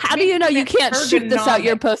 How do you know you can't shoot this out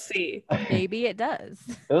your pussy? Maybe it does.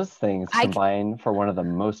 Those things combine for one of the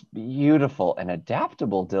most beautiful and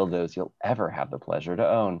adaptable dildos you'll ever have the pleasure to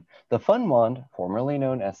own. The Fun Wand, formerly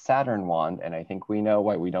known as Saturn Wand, and I think we know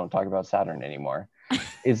why we don't talk about Saturn anymore,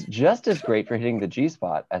 is just as great for hitting the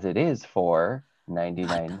G-spot as it is for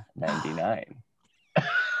 $99.99.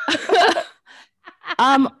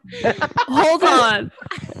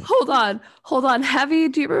 Hold on. Heavy,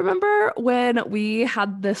 do you remember when we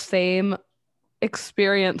had the same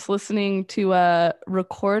experience listening to a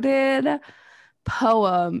recorded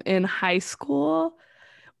poem in high school?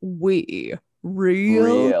 Real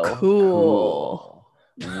cool.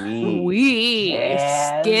 We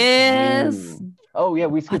skis. Oh yeah,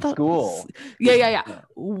 we I skipped thought- school. Yeah.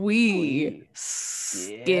 We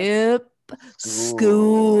skip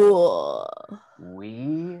school.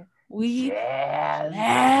 We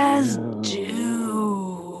Jazz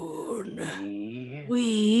June.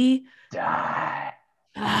 We die.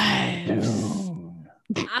 Dune.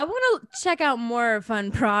 I want to check out more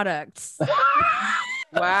fun products.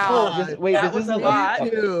 Wow. Oh, wait, that this was a isn't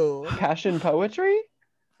lot. Ew. passion poetry?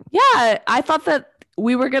 Yeah, I thought that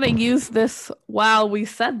we were gonna use this while we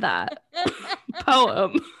said that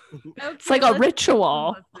poem. It's like a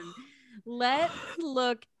ritual. Let's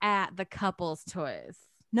look at the couple's toys.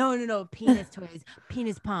 No, penis toys.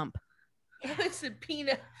 Penis pump. Listen,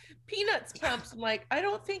 peanuts pumps. I'm like, I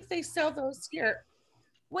don't think they sell those here.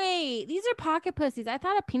 Wait, these are pocket pussies. I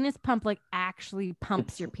thought a penis pump like actually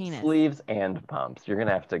pumps your penis. Sleeves and pumps. You're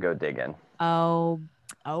gonna have to go digging. Oh,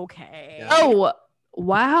 okay. Yeah. Oh,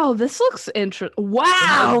 wow, this looks interesting.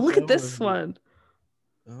 Wow, look at that this was- one.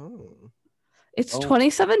 Oh. It's Oh.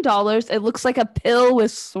 $27. It looks like a pill with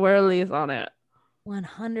swirlies on it.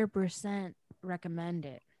 100% recommend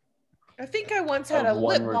it. I think I once had a One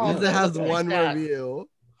lip review. balm. Because it has that looked one like that. review.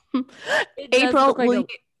 April, will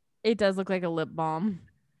it does look like a lip balm.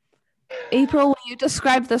 April, will you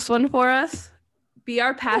describe this one for us? Be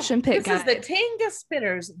our passion pit This is the guide. Tenga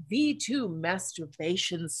Spinners V2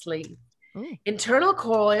 masturbation sleeve. Ooh. Internal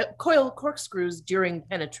coil corkscrews during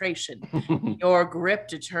penetration. Your grip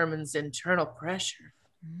determines internal pressure.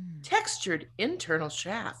 Textured internal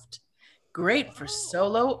shaft. Great for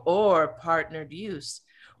solo or partnered use.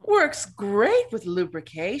 Works great with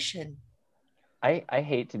lubrication. I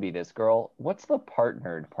hate to be this girl. What's the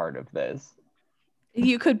partnered part of this?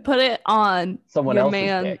 You could put it on Someone your else's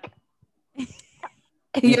man. dick.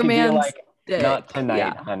 You Your could be man's like, dick. not tonight,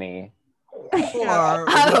 Yeah. honey. Or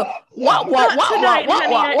Oh,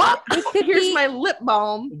 what? Here's my lip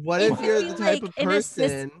balm. what It if could you're be the type like of an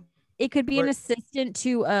assist- person? It could be an Or- assistant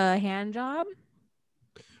to a hand job.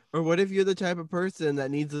 Or what if you're the type of person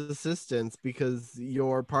that needs assistance because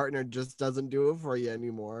your partner just doesn't do it for you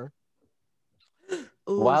anymore?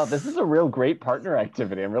 Wow, this is a real great partner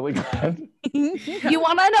activity. I'm really glad. You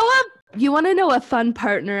want to know a fun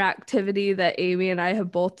partner activity that Amy and I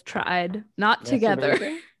have both tried, not together.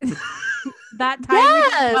 Masturbating? That time we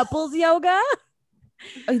did Yes! couples yoga.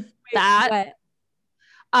 That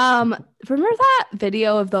What? remember that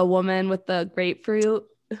video of the woman with the grapefruit?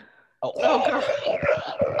 Oh,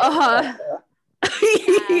 Uh-huh.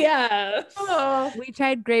 Yeah. Oh, We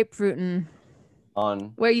tried grapefruiting,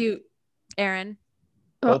 on. Where you Aaron.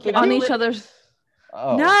 Both of on you? each other's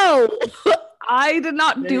Oh. No. I did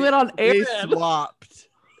not do it on They Aaron. swapped.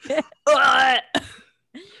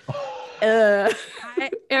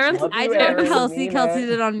 Aaron's Love I you, did it on Aaron. Kelsey. Mean Kelsey it. did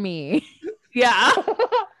it on me. yeah.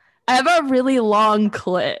 I have a really long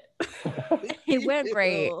clit. It went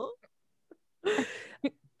great.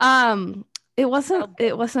 It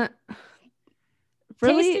wasn't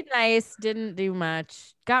really Tasted nice. Didn't do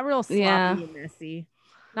much. Got real sloppy Yeah. and messy.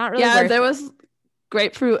 Not really. yeah, worth there it. was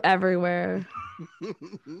grapefruit everywhere.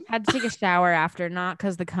 Had to take a shower after, not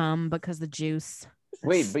because the cum, but because the juice.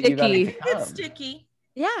 Wait, but you gotta Sticky. make it it's come. sticky.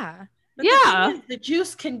 Yeah. But Yeah. the thing is, the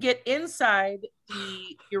juice can get inside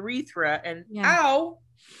the urethra and Yeah. ow.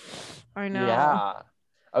 I know. Yeah.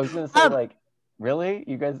 I was gonna say, Um, like, really?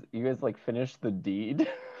 You guys like finished the deed?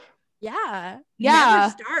 Yeah. Yeah.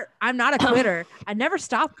 Never start. I'm not a quitter. I never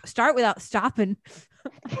start without stopping.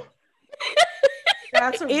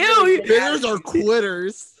 That's a Ew, really good Quitters are attitude.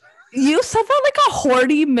 quitters. You said that like a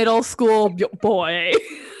horny middle school boy.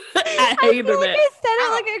 I hated feel like it. I said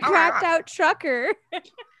it like a cracked out trucker.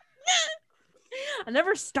 I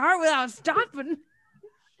never start without stopping.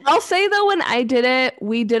 I'll say though, when I did it,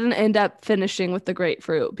 we didn't end up finishing with the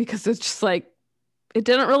grapefruit because it's just like it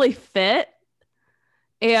didn't really fit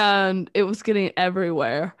and it was getting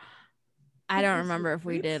everywhere. I don't remember if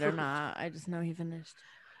we did or not. I just know he finished.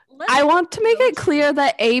 I want to make it clear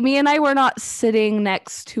that Amy and I were not sitting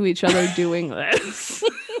next to each other doing this.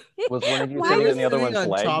 Was one of you Why sitting was on the other Sitting one's on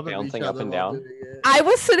leg, top of each bouncing up other and while down? doing it. I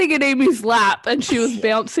was sitting in Amy's lap and she was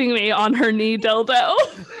bouncing me on her knee dildo.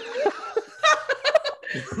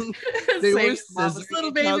 They Say, were "Mama's scissoring little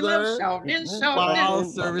each baby other love shouting and while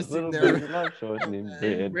shouting. servicing Little their- baby love showing him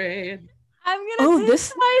dead. Red. I'm gonna Oh, piss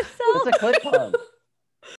this- myself. It's a clip on.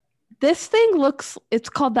 This thing it's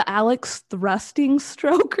called the Alex Thrusting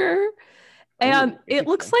Stroker. And Ooh, it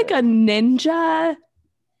looks like a ninja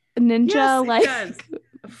Yes, it like does.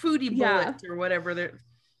 A foodie Yeah. bullet or whatever. They're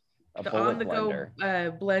A the bullet on the go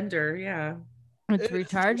blender. blender. Yeah. It's It's way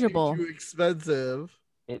rechargeable. too expensive.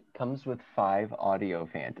 It comes with 5 audio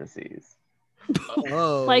fantasies.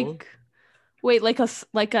 Oh, like wait, like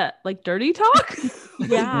dirty talk?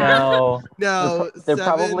 Yeah. No, no, they're 7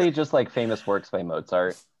 probably just like famous works by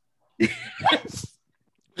Mozart.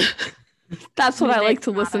 That's what I Midnight like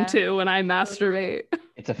to listen Sonata. to when I masturbate.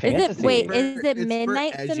 It's a Is fantasy. it wait? For- Is it it's for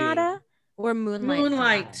Midnight edging. Sonata or Moonlight?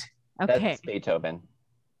 Moonlight. Sonata? Okay. That's Beethoven.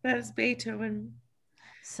 That is Beethoven.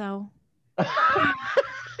 So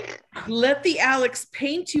Let the Alex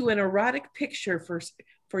paint you an erotic picture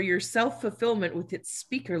for your self-fulfillment with its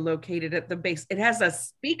speaker located at the base. It has a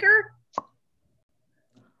speaker?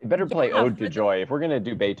 You better play Yeah. Ode to Joy. If we're gonna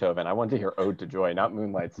do Beethoven, I want to hear Ode to Joy, not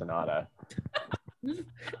Moonlight Sonata.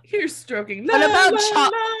 Here's stroking. What about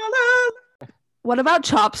chop- la. What about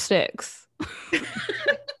chopsticks?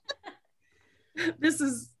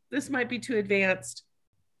 This might be too advanced.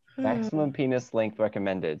 Maximum penis length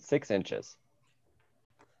recommended 6 inches.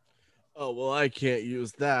 Oh well, I can't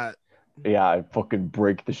use that. Yeah, I fucking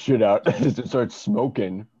break the shit out as it starts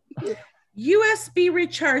smoking. USB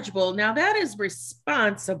rechargeable. Now that is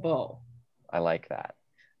responsible. I like that.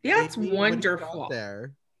 That's Amy, what do you got wonderful.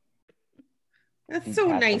 there. That's so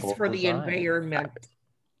nice Compatible for the design. environment.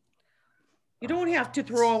 You don't have to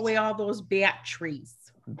throw away all those batteries.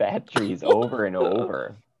 Batteries over and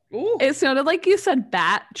over. Ooh, It sounded like you said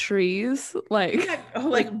bat trees. Like,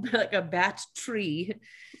 like a bat tree.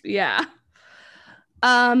 yeah.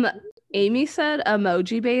 Amy said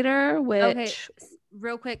emoji baiter, which okay,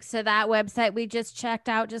 real quick. So that website we just checked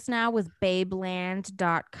out just now was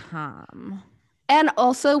babeland.com. and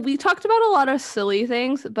also we talked about a lot of silly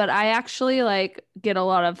things, but I actually like get a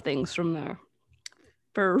lot of things from there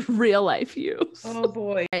for real life use. Oh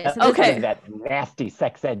boy. Right, so That's Okay. That nasty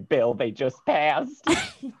sex ed bill they just passed.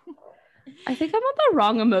 I think I'm on the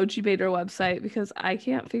wrong emoji baiter website because I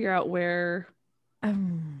can't figure out where. What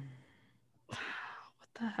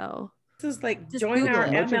the hell? This is like Just join our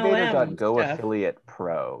Google it. MLM Motivator.go stuff. affiliate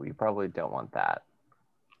pro. You probably don't want that.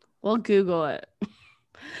 We'll Google it.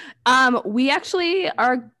 We actually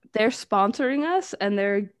are they're sponsoring us and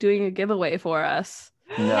they're doing a giveaway for us.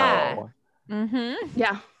 No. Yeah. Mm-hmm.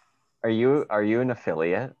 Yeah. Are you an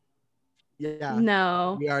affiliate? Yeah,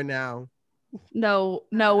 No. we are now. No,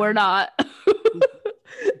 we're not.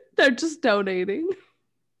 They're just donating.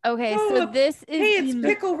 Okay, Oh, so this is Hey, it's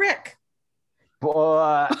Pickle Rick.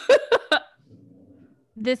 Boy.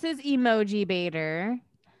 this is Emoji Baiter.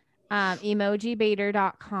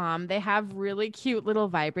 Emojibaiter.com. They have really cute little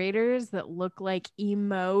vibrators that look like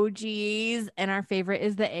emojis, and our favorite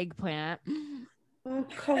is the eggplant. Oh,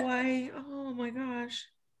 kawaii. Oh my gosh.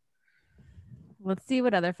 Let's see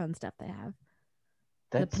what other fun stuff they have.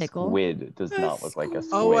 That pickle? squid does not The look like a squid.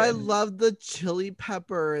 Oh, I love the chili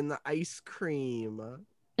pepper and the ice cream.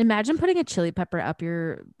 Imagine putting a chili pepper up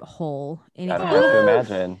your hole. I don't have to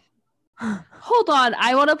imagine. Hold on.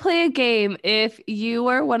 I want to play a game. If you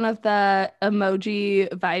were one of the emoji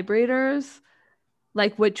vibrators,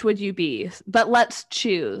 like which would you be? But let's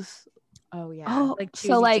choose. Oh yeah. Oh, Like choose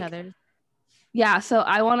so, each like- other. Yeah, so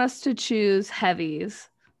I want us to choose heavies.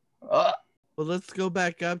 Uh, Well, let's go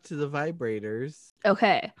back up to the vibrators.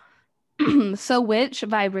 Okay. So which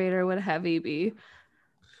vibrator would heavy be?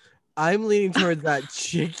 I'm leaning towards that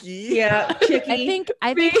chicky. Yeah, Chicky. I Me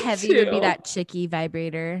think heavy would be too. that chicky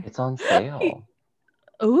vibrator. it's on sale.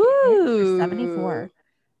 Ooh. 74.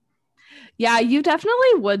 Yeah, you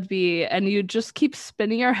definitely would be. And you just keep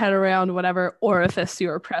spinning your head around whatever orifice you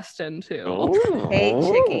were pressed into. Hey,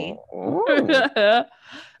 Chicky. Ooh.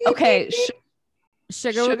 Okay.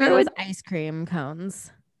 Sugar would be Sugar those would- ice cream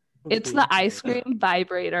cones. It's the ice cream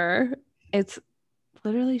vibrator. It's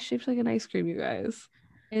literally shaped like an ice cream, you guys.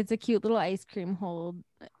 It's a cute little ice cream hold.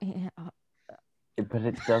 But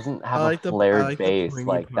it doesn't have like a I flared like the base. pointy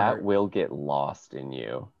Like that part. will get lost in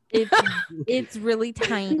you. It's really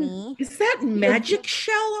tiny. Is that magic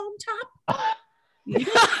shell on top?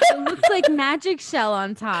 It looks like magic shell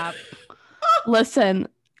on top. Listen,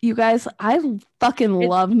 you guys, I fucking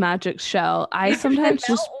love Magic Shell. I sometimes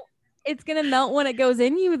just, It's gonna melt when it goes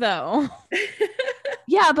in you, though.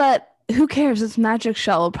 yeah, but who cares? It's Magic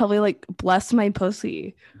Shell. It'll probably like bless my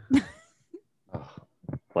pussy. Ugh.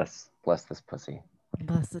 Bless this pussy.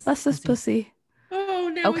 Bless Bless this pussy.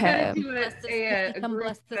 Oh, now Okay. we gotta do a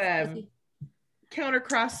group counter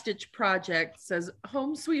cross stitch project. Says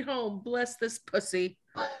home sweet home, bless this pussy.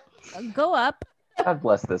 Go up. God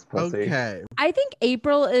bless this pussy. Okay. I think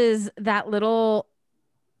April is that little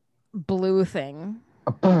blue thing.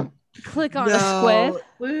 Click on it. squid?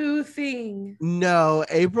 Blue thing. No,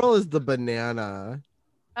 April is the banana.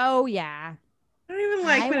 Oh yeah. I don't even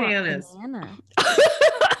like I want bananas. banana.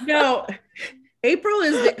 No, April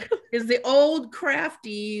is the old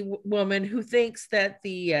crafty woman who thinks that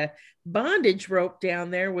the bondage rope down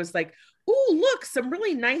there was like, oh look, some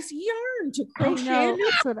really nice yarn to I crochet know, a new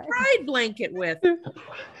that's what I- pride blanket with.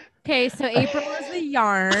 Okay, so April is the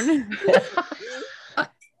yarn.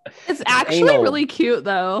 It's actually anal. really cute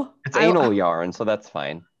though. It's I- anal yarn, so that's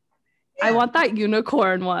fine. I want that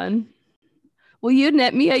unicorn one. Will you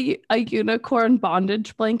knit me a unicorn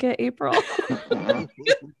bondage blanket, April? Is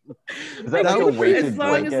that like a would- weighted As long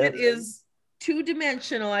blanket? as it is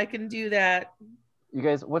 2-dimensional, I can do that. You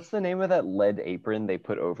guys, what's the name of that lead apron they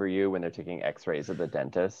put over you when they're taking x-rays at the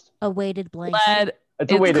dentist? A weighted blanket. Lead.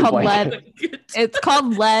 It's a It's weighted called blanket. lead. It's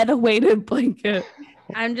called lead weighted blanket.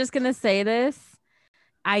 I'm just gonna say this.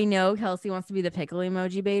 I know Kelsey wants to be the pickle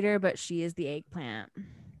emoji baiter, but she is the eggplant.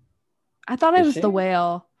 I thought I Is was she? the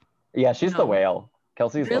whale. Yeah, she's the No. whale.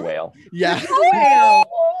 Kelsey's the Really? whale. Yeah.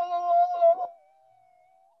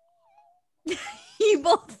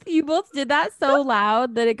 Well, You both did that so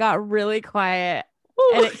loud that it got really quiet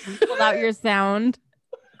and it canceled out your sound.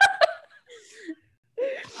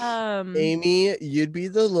 Amy, you'd be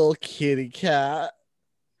the little kitty cat.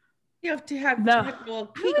 you have to have No.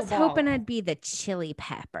 pickle I was ball. hoping I'd be the chili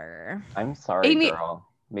pepper. I'm sorry, Amy- girl.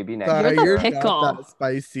 Maybe next Sorry, the you're pickle. not that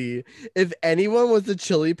spicy. If anyone was a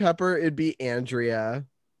chili pepper, it'd be Andrea.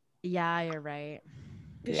 Yeah, you're right.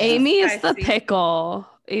 She's Amy is the spicy. pickle.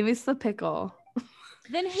 Amy's the pickle.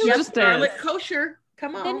 Then who Yep, She is just garlic is. kosher.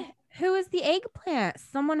 Come on. then who is the eggplant?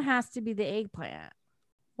 Someone has to be the eggplant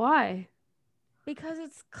Why? because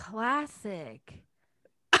it's classic.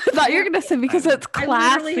 I thought you were gonna say because it's I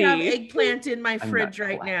literally have classy. eggplant in my not fridge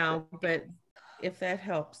right classic. now, but if that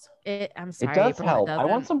helps. I'm sorry. It does April, help. I want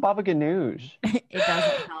doesn't. some baba ganoush. It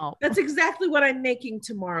doesn't help. That's exactly what I'm making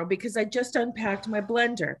tomorrow because I just unpacked my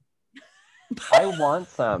blender. I want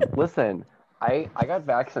some. Listen, I got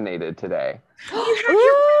vaccinated today. You have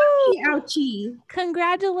your ouchie.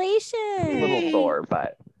 Congratulations. A little Yay. sore,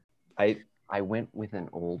 but I went with an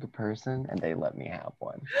old person and they let me have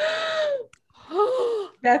one.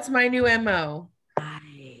 That's my new MO.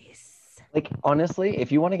 Nice. Like, honestly,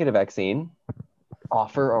 if you want to get a vaccine,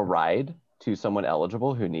 offer a ride to someone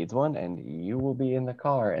eligible who needs one, and you will be in the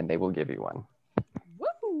car and they will give you one.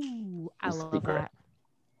 Woo! I The love secret. that.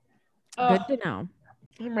 Oh, Good to know.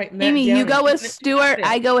 I'm writing that Amy, down you and go with putting it Stuart. down.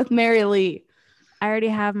 I go with Mary Lee. I already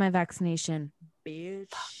have my vaccination. Bitch.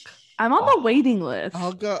 I'm on the waiting list.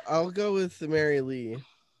 I'll go with the Mary Lee.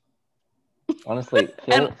 Honestly,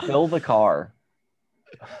 fill the car.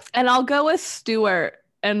 And I'll go with Stuart,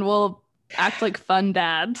 and we'll act like fun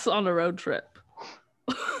dads on a road trip.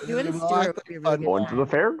 You and We'll Stuart act would be a like really fun good Going to the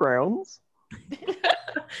fairgrounds.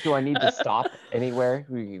 Do I need to stop anywhere?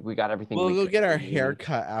 We got everything. We'll we go could get our need. hair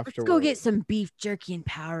cut Let's afterwards. go get some beef jerky and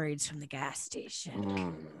Powerades from the gas station.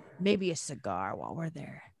 Mm. Maybe a cigar while we're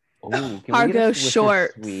there. Oh, can we get Cargo a Swisher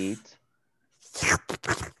shorts.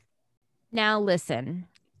 Sweet? Now listen,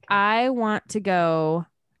 I want to go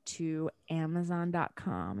to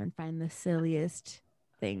Amazon.com and find the silliest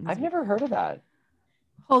things. I've never heard of that.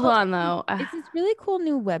 Hold on, though. It's this really cool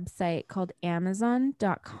new website called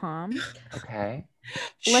Amazon.com. Okay.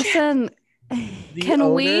 Listen, The can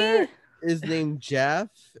owner we? is named Jeff,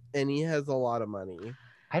 and he has a lot of money.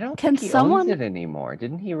 I don't Can think he someone- owns it anymore.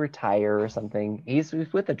 Didn't he retire or something? He's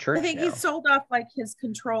with the church I think now. he sold off like his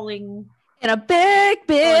controlling. In a big,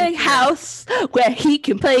 big here. house where he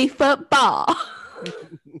can play football.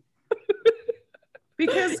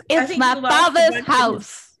 Because I It's think my he lost a father's bunch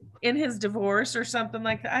house. in his divorce or something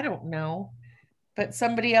like that. I don't know, but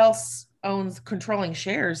somebody else owns controlling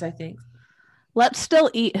shares. I think. Let's still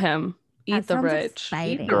eat him. Eat That the sounds rich.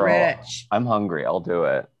 exciting. Eat the Girl. rich. I'm hungry. I'll do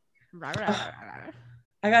it.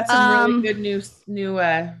 I got some really Um, good new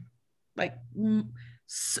like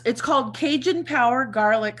it's called Cajun Power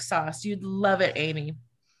Garlic Sauce. You'd love it, Amy.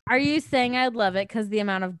 Are you saying I'd love it because the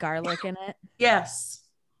amount of garlic in it? Yes.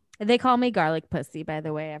 They call me garlic pussy, by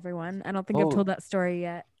the way, everyone. I don't think Oh. I've told that story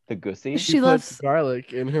yet. The Gussie. She Puts loves.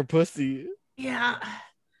 garlic in her pussy. Yeah.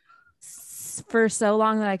 For so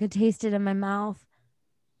long that I could taste it in my mouth.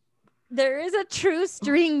 There is a true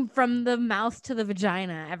string from the mouth to the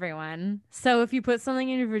vagina, everyone. So if you put something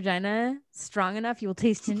in your vagina strong enough, you will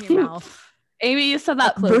taste it in your mouth. Amy, you said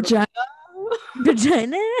that. clove. Vagina.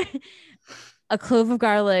 Vagina? A clove of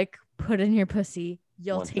garlic put in your pussy.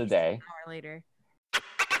 You'll Once a taste it day. an hour later.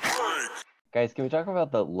 Guys, can we talk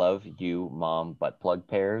about the Love You Mom butt plug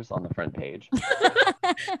pairs on the front page? I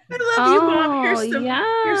love you, Mom. Here's some,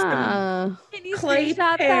 here's some yeah. Can you clay screenshot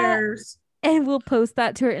that? pears. And we'll post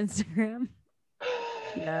that to our Instagram.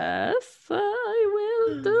 Yes, I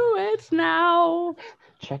will do it now.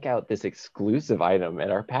 Check out this exclusive item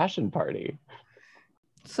at our passion party.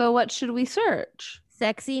 So, what should we search?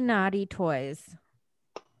 Sexy naughty toys.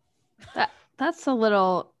 That's a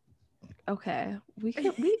little. Okay,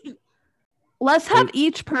 let's have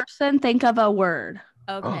each person think of a word.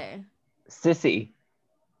 Okay. Sissy.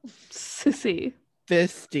 Sissy.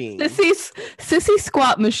 Fisting. Sissy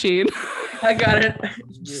squat machine. I got it.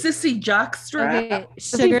 Sissy jockstrap. Okay.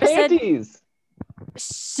 Sissy panties.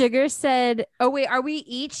 Sugar said, oh wait, are we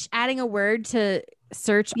each adding a word to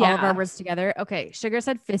search all of Yeah. our words together? Okay. Sugar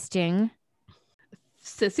said fisting,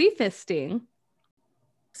 Sissy fisting.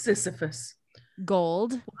 Sisyphus.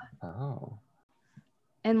 gold, Oh.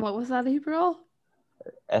 And what was that, April?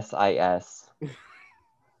 SISYF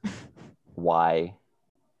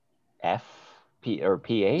P or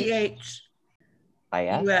PH PH.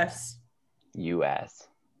 IS US. US.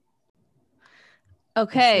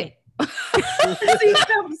 Okay. Sissy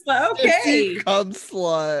comes. Okay. Sissy cum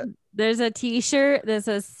slut. There's a t-shirt that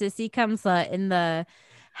says sissy cum slut in the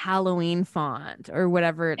Halloween font or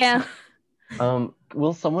whatever. It's Yeah.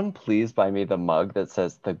 Will someone please buy me the mug that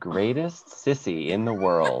says the greatest sissy in the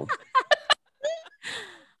world?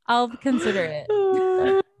 I'll consider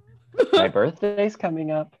it. My birthday's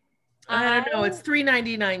coming up. I don't know. It's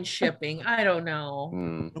 $3.99 shipping. I don't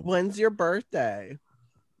know. When's your birthday?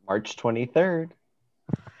 March 23rd.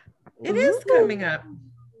 It is coming up.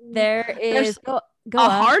 There is go A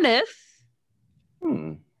up. harness.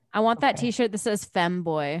 I want that Okay. t-shirt that says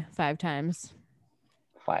femboy 5 times.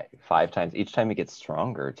 Five times. Each time it gets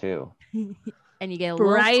stronger too. And you get a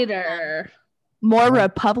little Brighter. More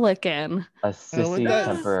Republican. A I want sissy that-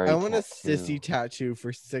 temporary. I want a tattoo. sissy tattoo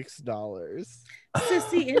for $6.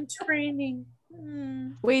 Sissy in training.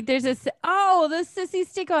 Wait, there's a oh, the sissy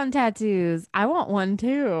stick-on tattoos. I want one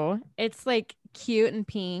too. It's like cute and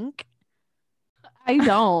pink. I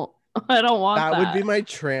don't. I don't want that. That would be my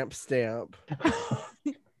tramp stamp.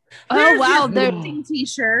 Oh wow, There's there. your fisting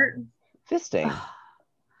t-shirt. Fisting.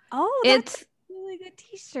 Oh, that's It's a really good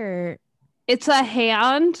t-shirt. it's a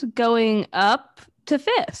hand going up to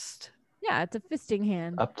fist. Yeah, it's a fisting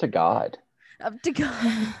hand. Up to God. Up to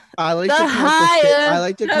God. I like The to call it higher- I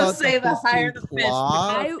like to call I'll it say the fisting higher the fish, the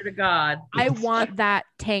claw. closer to God. I want that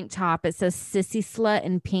tank top. It says sissy slut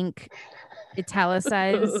in pink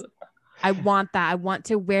italicized. I want that. I want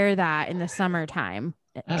to wear that in the summertime,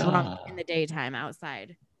 drunk in the daytime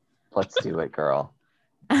outside. Let's do it, girl.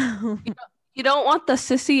 You don't want the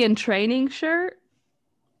sissy in training shirt?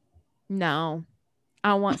 No,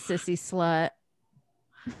 I want sissy slut.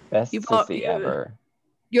 Best You bought- sissy you- ever.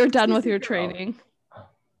 You're done with Sissy your girl. training.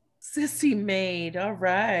 Sissy maid. All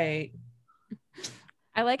right.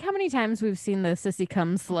 I like how many times we've seen the sissy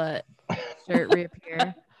cum slut shirt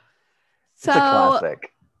reappear. It's a So,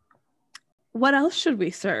 classic. what else should we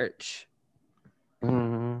search?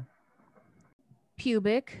 Mhm.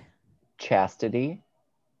 Pubic. Chastity.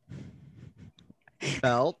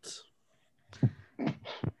 Belt.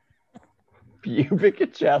 Pubic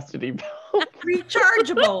and chastity belt.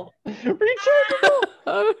 Rechargeable.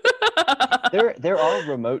 Rechargeable. There are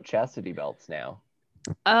remote chastity belts now.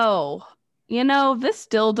 Oh, this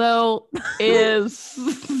dildo is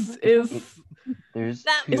There's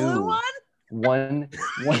That two. blue one? One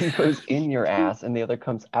goes in your ass and the other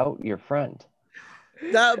comes out your front.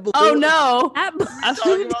 That blue oh no. That You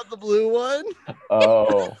talking about the blue one?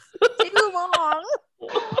 Oh. too long.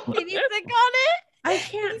 Can you click on it? I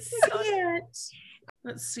can't see it.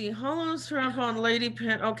 Let's see. Hollow strap on lady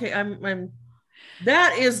pant. Okay, I'm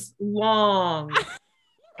that is long.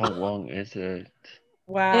 How long is it?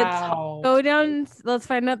 Wow. Go down. Let's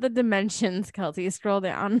find out the dimensions, Kelsey. Scroll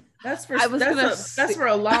down. That's for I was gonna that's for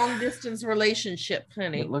a long distance relationship,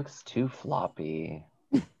 honey. It looks too floppy.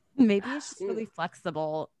 Maybe it's just really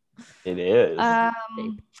flexible. It is.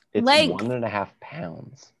 It's length. 1.5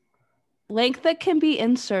 pounds. Length that can be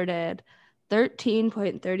inserted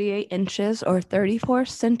 13.38 inches or 34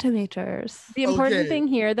 centimeters. The important Okay. thing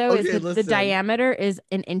here, though, is Okay, that the listen. diameter is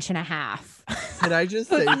 1.5 inches. Can I just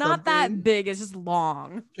So say it's not that something? big. It's just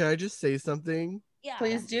long. Can I just say something? Yeah.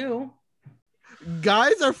 Please do.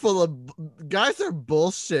 Guys are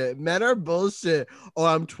bullshit. Men are bullshit. Oh,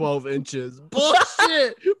 I'm 12 inches.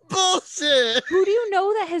 Bullshit. Bullshit. Who do you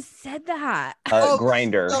know that has said that? Oh,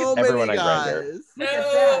 Grinder. So Everyone many on Grinder. guys. Look at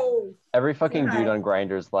that. Every fucking dude on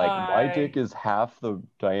Grinder's like, my Why? dick is half the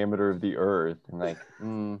diameter of the earth. And like,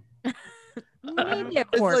 Maybe a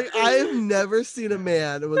It's quarter. like I've never seen a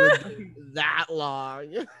man with a dick that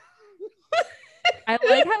long. I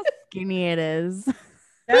like how skinny it is.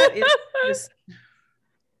 That is just,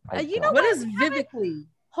 You know what is vivically?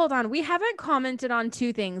 Hold on. We haven't commented on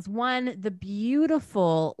two things. One, the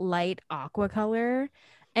beautiful light aqua color.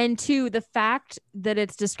 And two, the fact that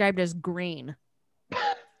it's described as green.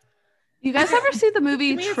 You guys ever see the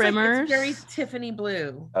movie To me, Trimmers? it's very Tiffany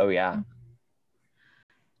blue. Oh, yeah.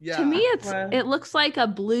 Yeah. To me, Wow. it looks like a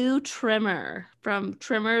blue trimmer from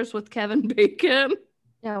Trimmers with Kevin Bacon.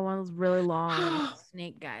 Yeah, one of those really long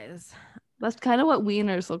snake guys. That's kind of what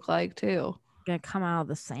wieners look like too. Gonna come out of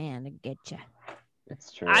the sand and get you.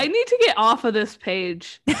 It's true. I need to get off of this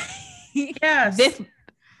page. Yes. This,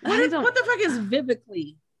 what I don't- the fuck is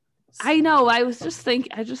vivically? I know. I was just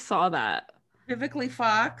thinking. I just saw that. Vivically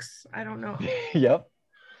Fox? I don't know. Yep.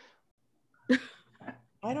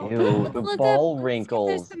 I don't Ew, know. the Look up- ball let's see if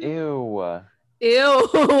there's wrinkles. some- Ew. Ew.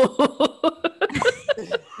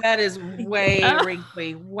 That is way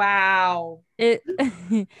wrinkly. Wow. It.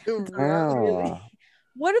 Ew.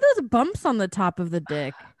 What are those bumps on the top of the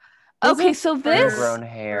dick? Okay, so this Ingrown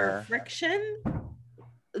hair. Friction?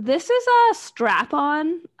 this is a strap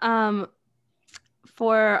on.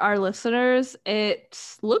 For our listeners, it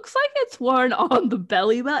looks like it's worn on the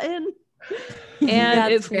belly button, and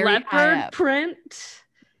That's it's very high leopard up. print.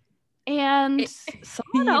 And It-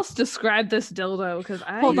 someone else described this dildo because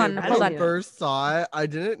I Hold on, I hold When on. I first saw it, I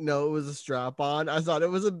didn't know it was a strap on. I thought it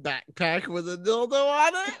was a backpack with a dildo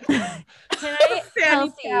on it. Can I, Fanny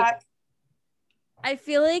Kelsey, pack. I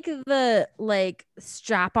feel like the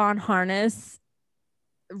strap-on harness,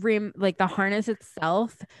 like the harness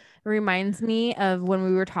itself, reminds me of when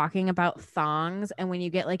we were talking about thongs, and when you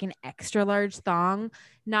get like an extra large thong,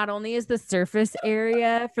 not only is the surface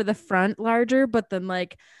area for the front larger, but then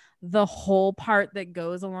like the whole part that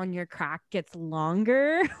goes along your crack gets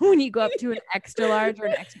longer when you go up to an extra large or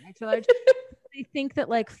an extra large. They think that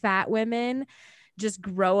like fat women just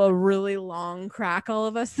grow a really long crack all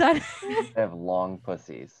of a sudden. They have long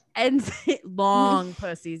pussies. And long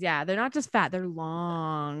pussies. Yeah, they're not just fat, they're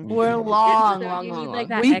long. We're So long, So long, you long, need, long. like,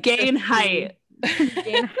 that We extra gain speed. height. We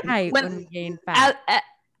gain height When- when we gain fat.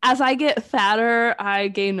 As I get fatter, I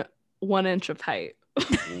gain 1 inch of height.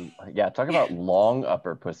 Yeah, talk about long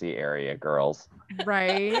upper pussy area, girls.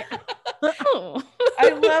 Right. Oh. I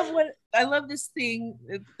love love this thing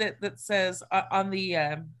that says on the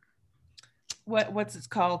what's it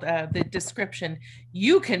called, the description,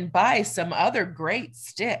 you can buy some other great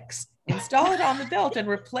sticks, install it on the belt, and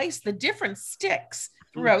replace the different sticks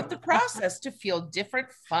throughout the process to feel different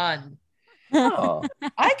fun. Oh,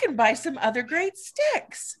 I can buy some other great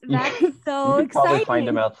sticks. That's so you could probably exciting. find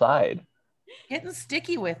them outside. Getting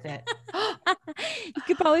sticky with it. You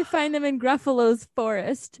could probably find them in Gruffalo's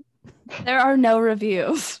forest. There are no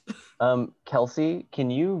reviews. Kelsey, can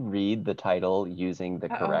you read the title using the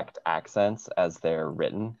correct accents as they're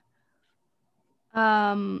written?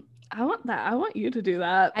 I want that. I want you to do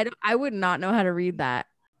that. I would not know how to read that.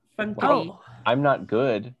 Funky. Oh, I'm not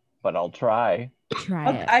good, but I'll try.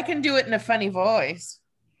 Try it. I can do it in a funny voice.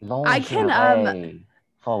 I can, Lingerie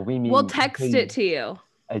for women we'll text it to you.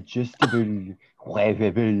 Adjustable,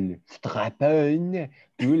 wearable, strap-on,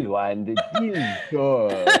 dual-wand,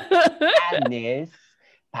 dildo, harness,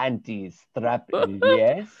 panties, strap,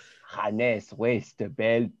 yes, harness, waist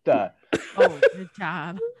belt. Oh, good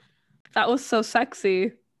job. That was so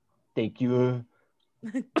sexy. Thank you.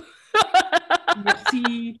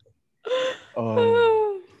 Merci.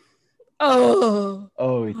 Oh,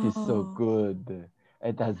 Oh, it is so good.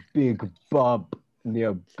 It has big bump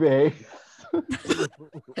near base. Has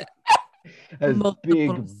big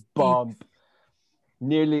Multiple bump.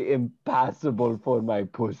 Nearly impassable for my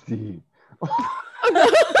pussy.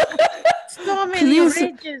 So many Please.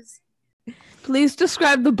 ridges. please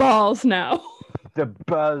describe the balls now. The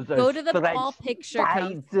balls are Go to the stretched ball picture.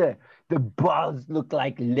 tight. The balls look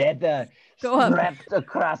like leather Go up. strapped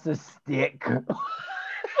across a stick.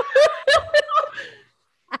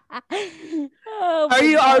 Oh, Are my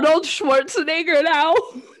you God. Arnold Schwarzenegger now?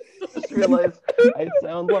 Just realized I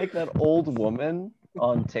sound like that old woman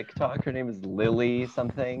on TikTok. Her name is Lily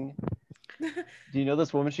something. Do you know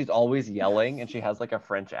this woman? She's always yelling and she has like a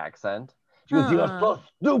French accent. She goes, "You're so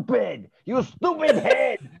stupid! You stupid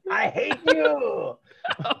head! I hate you!"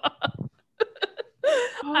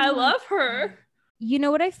 I love her. You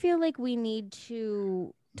know what I feel like we need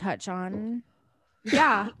to touch on?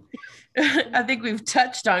 Yeah. I think we've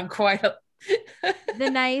touched on quite a The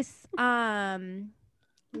nice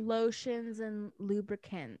lotions and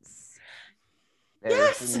lubricants.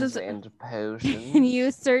 Potions and potions. Can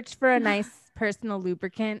you search for a nice personal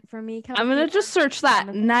lubricant for me, Kelsey? I'm gonna just search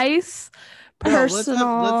that nice No, let's have-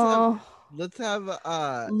 personal Let's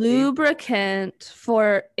have lubricant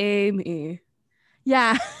for Amy.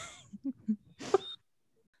 Yeah.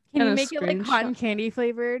 Can And you a make it like screenshot. cotton candy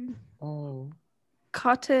flavored? Oh.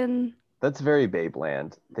 Cotton. That's very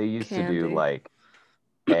Babeland. They used to do Candy. like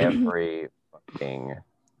every fucking.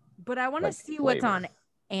 But I want to Like see what's flavor. on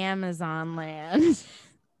Amazon land.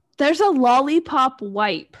 There's a lollipop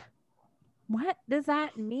wipe. What does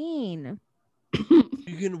that mean?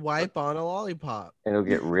 you can wipe on a lollipop. It'll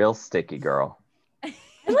get real sticky, girl.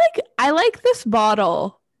 I like this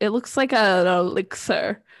bottle. It looks like an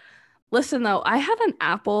elixir. Listen though, I had an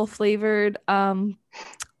apple flavored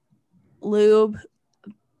lube,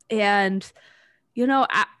 and you know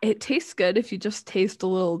it tastes good if you just taste a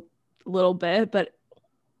little bit, but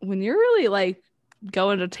when you're really like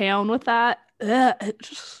going to town with that, it's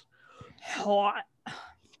just hot.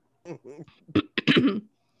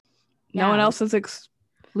 No one Yeah. else is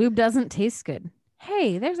Lube doesn't taste good.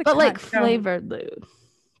 Hey, there's a but like cotton- flavored lube.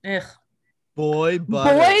 Ugh. Boy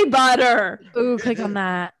butter. Boy butter. Ooh, click on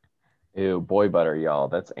that. Ew, boy butter, y'all.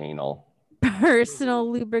 That's anal.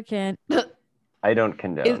 Personal lubricant. I don't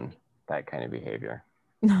condone that kind of behavior.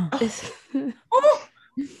 No. Is, Oh,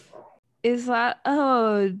 is that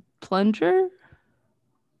a plunger?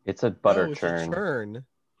 It's a butter Oh, it's a churn. churn.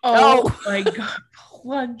 oh my god,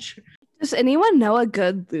 plunge. Does anyone know a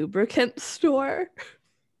good lubricant store?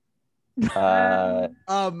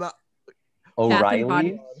 Um,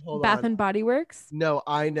 O'Reilly. hold Bath on. and Body Works. No,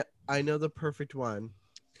 I know the perfect one.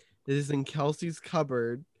 It is in Kelsey's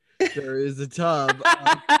cupboard. There is a tub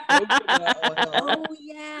of coconut oil Oh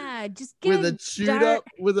yeah, just get with a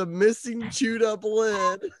jar- missing chewed up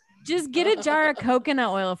lid. Just get a jar of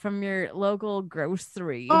coconut oil from your local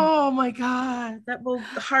grocery. Oh my god, that will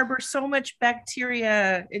harbor so much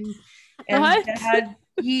bacteria and What? bad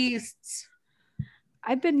yeasts.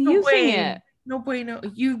 I've been No using way. it. No bueno.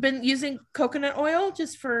 You've been using coconut oil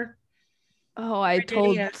just for Oh, I Great told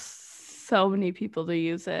idea. so many people to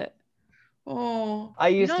use it. oh. I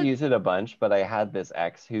used You to know- use it a bunch, but I had this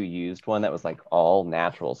ex who used one that was like all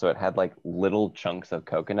natural. So it had like little chunks of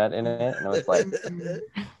coconut in it. And I was like,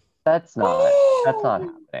 that's not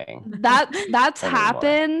happening. That's Anymore.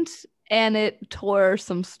 happened, and it tore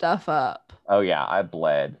some stuff up. Oh yeah, I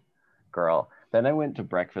bled, girl. Then I went to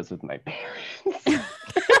breakfast with my parents.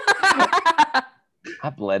 I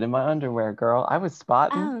bled in my underwear, girl. I was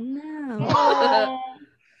spotting. Oh no. Oh,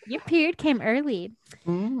 Your period came early.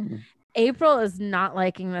 Mm. April is not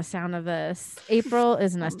liking the sound of this. April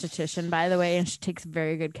is an esthetician, by the way, and she takes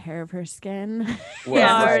very good care of her skin. Well,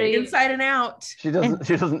 yes, Sorry. inside and out. She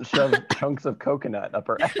doesn't shove chunks of coconut up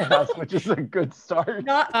her ass, which is a good start.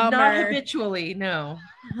 Not Bummer. habitually, no.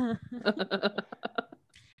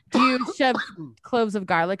 Do you shove cloves of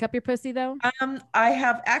garlic up your pussy though? I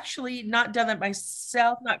have actually not done that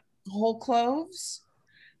myself, not whole cloves,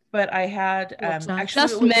 but I had Little chunks. actually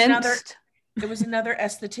Just it minced. was another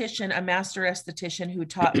esthetician, a master esthetician who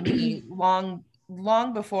taught me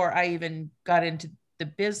long before I even got into the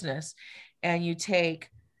business. And you take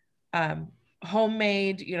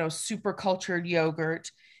homemade, super cultured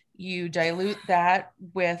yogurt, you dilute that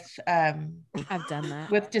with I've done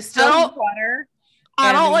that. with distilled Oh. water. I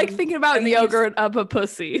And don't then like you- thinking about and then you- yogurt up a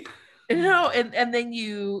pussy. No, and then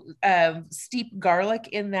you steep garlic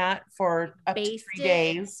in that for up to Baste 3 it.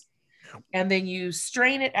 days, and then you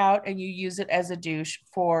strain it out and you use it as a douche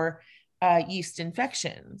for yeast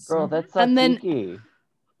infections. Girl, that's And then- tzatziki.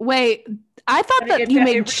 Wait, I thought But that it- you it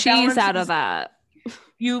made cheese out of rebalances- that.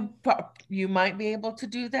 You might be able to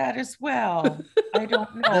do that as well. I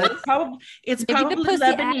don't know. It's Maybe the probably pussy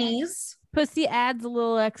Lebanese. Pussy adds a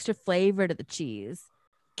little extra flavor to the cheese.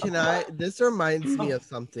 This reminds me of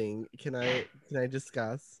something. Can I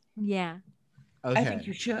discuss? Yeah. Okay. I think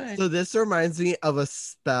you should. So this reminds me of a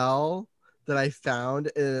spell that I found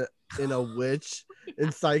in a witch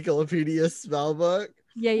encyclopedia spell book.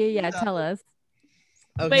 Yeah. Tell us.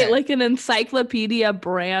 Okay. Wait, like an encyclopedia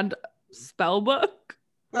brand spell book?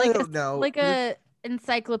 I don't know. Like a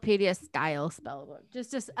encyclopedia style spell book.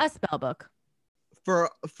 Just a spell book.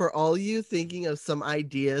 For all you thinking of some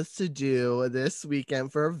ideas to do this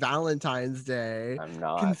weekend for Valentine's Day, I'm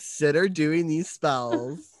not. consider doing these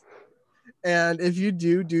spells. And if you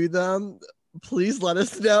do them, please let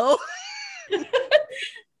us know.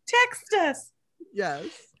 Text us. Yes.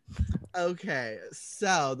 Okay.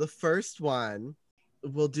 So the first one,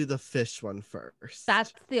 we'll do the fish one first.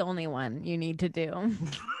 That's the only one you need to do.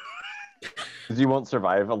 Because you won't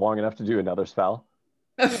survive long enough to do another spell.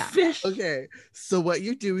 A fish. Okay, so what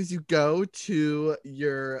you do is you go to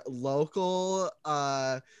your local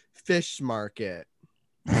fish market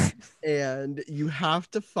and you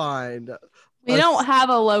have to find We don't have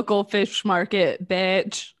a local fish market,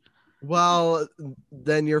 bitch. well,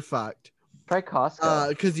 then you're fucked. Try Costco.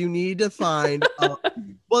 Because you need to find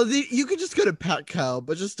you could just go to Petco,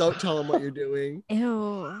 but just don't tell them what you're doing.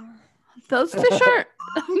 Ew. Those fish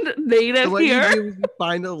aren't native So what you here. do is you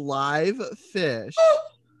find a live fish.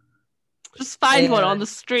 Just find one on And- the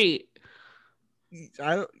street.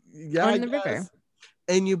 Or I in the river. guess.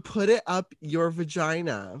 And you put it up your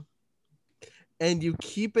vagina, and you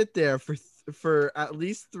keep it there for at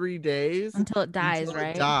least 3 days Until it dies, until it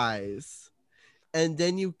right? dies. And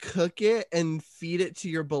then you cook it and feed it to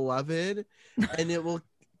your beloved, and it will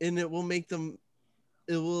make them.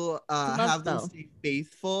 It will love have them spell. stay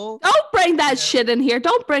faithful. Don't bring that shit in here.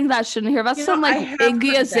 Don't bring that shit in here. That's You some know, I like have Iggy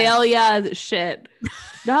heard that. Azalea shit.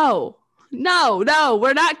 No,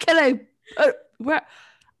 we're not gonna.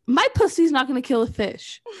 My pussy's not gonna kill a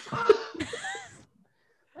fish.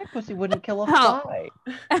 My pussy wouldn't kill a How? fly.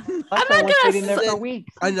 I'm That's not why gonna waiting there s- for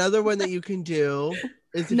weeks. Another one that you can do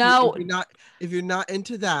is if, No. if you're not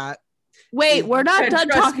into that. Wait, we're not And done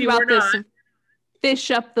trust talking me, about we're this. not.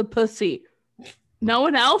 Fish up the pussy. No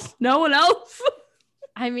one else. No one else.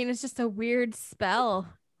 I mean, it's just a weird spell.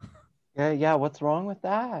 Yeah. What's wrong with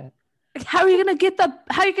that? How are you gonna get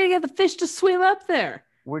the fish to swim up there?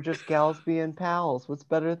 We're just gals being pals. What's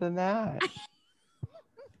better than that?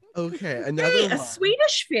 Okay, another Hey, a one.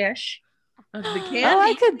 Swedish fish. Of the candy. Oh,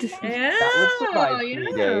 I could. Yeah, That would survive 3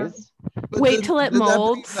 yeah. days. But Wait till it then that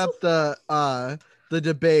molds. brings up the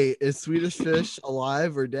debate: is Swedish fish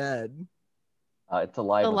alive or dead? It's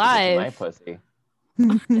alive. Alive. With the my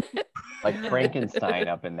pussy. Like Frankenstein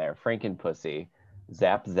up in there. Frankenpussy.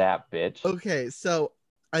 Zap, bitch. Okay, so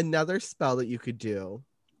another spell that you could do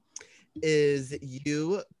is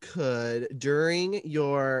you could, during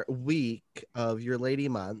your week of your lady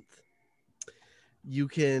month, you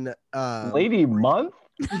can Lady month?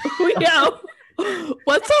 Yeah.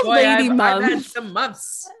 What's a Boy, lady I've had month? some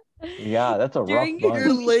months. Yeah, that's a rough During your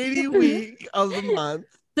month. lady week of the month.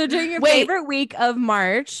 So during your Wait. favorite week of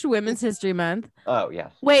March, Women's History Month, Oh,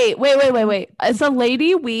 yes. Wait. It's a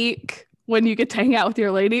lady week when you get to hang out with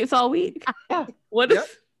your ladies all week. Yeah. What if? Yep.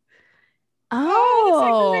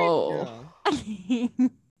 Oh. Yeah.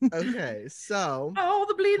 Okay, so Oh,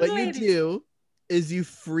 the bleeding what you lady. do is you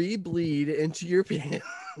free bleed into your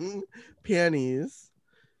panties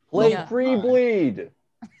Play Yeah. Free Bleed.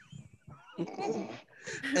 And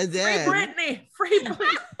Free then Britney. Free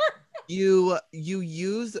Britney. you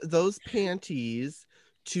use those panties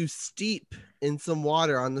to steep in some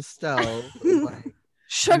water on the stove. Like,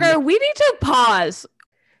 Sugar, we need to pause.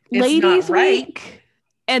 It's Ladies not right. Week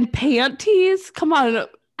and panties. Come on.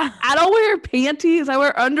 I don't wear panties. I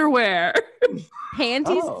wear underwear.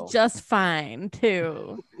 Panties Oh. just fine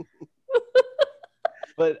too.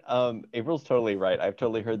 But April's totally right. I've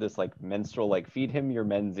totally heard this like menstrual, like feed him your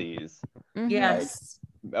menses. Mhm. Yes.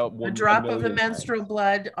 A A drop of the million menstrual times.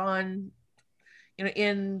 blood on,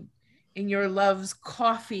 in your love's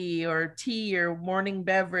coffee or tea or morning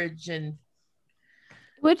beverage, and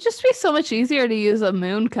It would just be so much easier to use a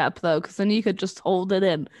moon cup though, because then you could just hold it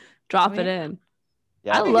in, drop it in.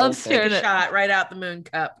 Yeah, I but love he'll take staring a at- shot right out the moon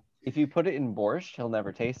cup. If you put it in borscht, he'll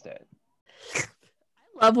never taste it.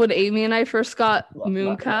 Love when Amy and I first got Love moon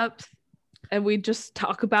that. cups, and we just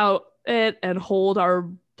talk about it and hold our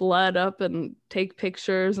blood up and take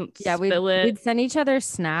pictures and Yeah, spill it. we'd send each other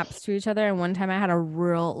snaps to each other. And one time I had a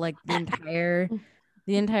real like the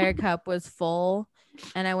entire cup was full.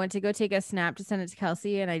 And I went to go take a snap to send it to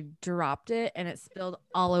Kelsey, and I dropped it and it spilled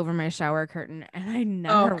all over my shower curtain, and I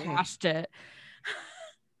never Okay. washed it.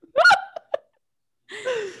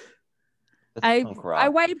 That's I punk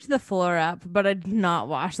rock. wiped the floor up, but I did not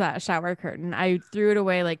wash that shower curtain. I threw it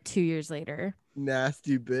away like 2 years later.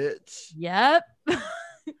 nasty bitch. Yep.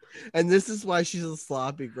 And this is why she's a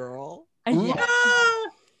sloppy girl. Yeah. Ah!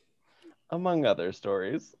 Among other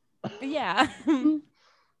stories. Yeah.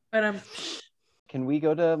 But Can we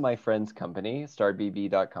go to my friend's company,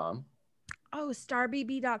 starbb.com? Oh,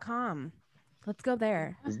 starbb.com. Let's go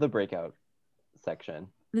there. This is the breakout section.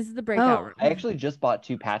 This is the breakout Oh. room. I actually just bought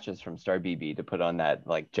 2 patches from StarBB to put on that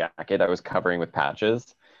like jacket I was covering with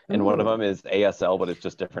patches. And one of them is ASL, but it's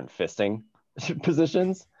just different fisting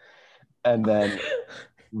positions. And then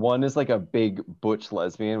one is like a big butch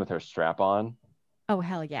lesbian with her strap on. Oh,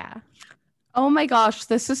 hell yeah. Oh my gosh,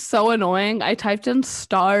 this is so annoying. I typed in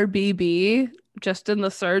star BB just in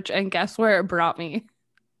the search, and guess where it brought me?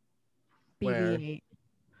 Where? BB-8.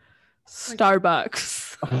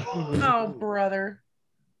 Starbucks. oh, brother,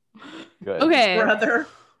 Good. Okay. brother,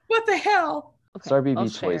 what the hell? Okay, I'll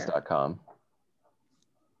share. StarBBToys.com.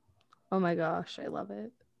 Oh my gosh, I love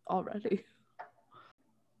it already.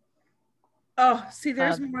 Oh, see,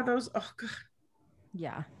 there's Um, more of those. Oh, God.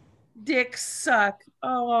 Yeah. Dicks suck.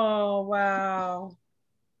 Oh, wow.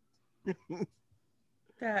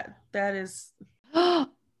 that is. Oh,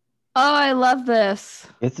 I love this.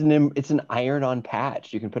 It's an iron-on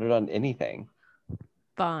patch. You can put it on anything.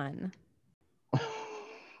 Fun.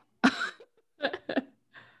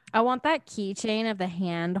 I want that keychain of the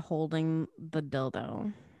hand holding the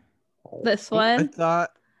dildo. This I one,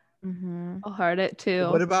 thought. Mm-hmm. I'll heart it too.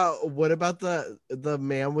 What about the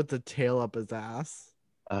man with the tail up his ass?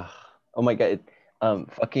 Ugh. Oh my god.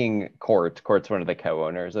 Fucking Court's one of the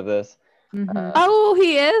co-owners of this. Mm-hmm. Oh,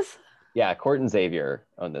 he is? Yeah, Court and Xavier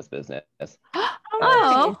own this business.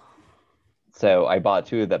 Oh. So I bought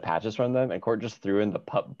 2 of the patches from them, and Court just threw in the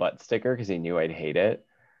pup butt sticker because he knew I'd hate it.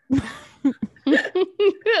 Thanks,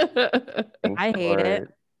 I hate it.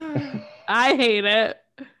 I hate it.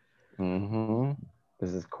 Mm-hmm.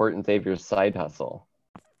 This is Court and Xavier's side hustle.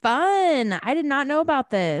 Fun. I did not know about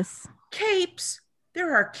this. Capes.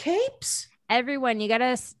 There are capes. Everyone, you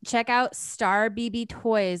gotta check out Star BB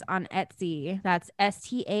Toys on Etsy. That's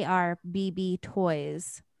STARBB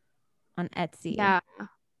Toys on Etsy. Yeah.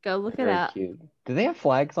 Go look it Very up. cute. Do they have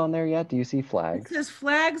flags on there yet? Do you see It flags? says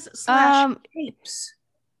flags / capes.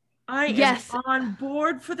 I yes. am on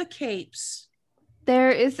board for the capes. There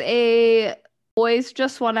is a boys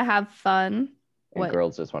just want to have fun. And What?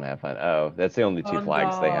 girls just want to have fun. Oh, that's the only 2 Oh,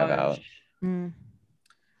 flags they have out. gosh. Mm.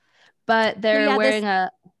 But they're yeah, wearing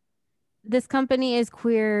a This company is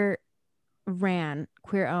queer owned.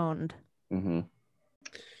 Mm-hmm.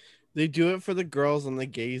 They do it for the girls and the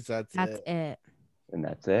gays. That's That's it. it. And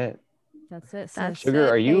that's it. That's it. That's sis. Sugar, it,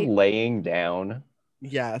 are you babe. laying down?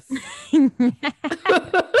 Yes.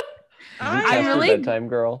 I Past your really- bedtime,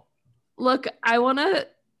 girl. look. I want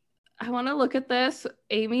to look at this.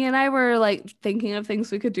 Amy and I were like thinking of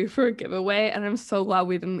things we could do for a giveaway, and I'm so glad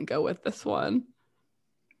we didn't go with this one.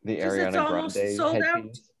 The 'Cause it's Ariana almost Grande sold out.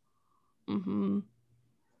 headpiece. Mm-hmm.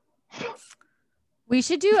 We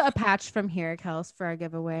should do a patch from here, Kels, for our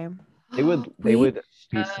giveaway. They would We be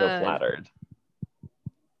so should. flattered.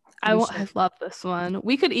 I We I love this one.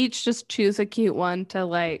 We could each just choose a cute one to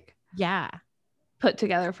like Yeah. put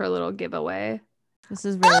together for a little giveaway. This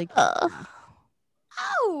is really cute.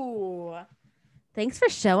 Oh. Thanks for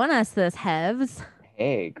showing us this, Hevs.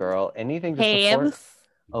 Hey, girl, anything to support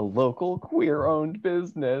A local queer-owned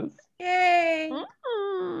business. Yay!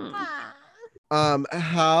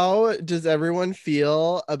 How does everyone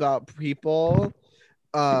feel about people?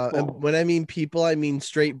 And when I mean people, I mean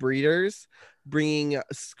straight breeders bringing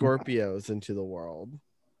Scorpios into the world.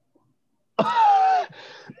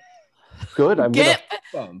 Good. I'm gonna Get- fuck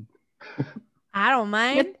them. I don't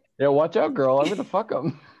mind. Yeah, watch out, girl. I'm gonna fuck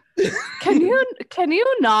them. Can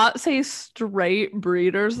you not say straight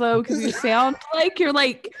breeders though? Because you sound like you're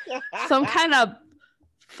like some kind of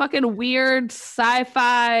fucking weird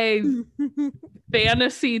sci-fi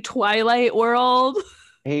fantasy Twilight world.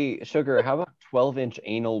 Hey, Sugar, how about 12-inch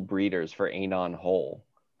anal breeders for Anon Hole?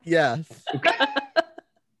 Yes.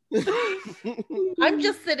 I'm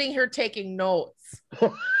just sitting here taking notes.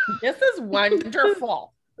 This is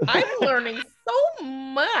wonderful. I'm learning so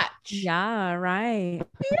much. Yeah, right.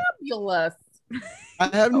 Fabulous. I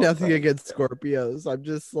have nothing Okay. against Scorpios. I'm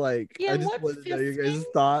just like, Yeah, I just what's want to know your this guys' thing?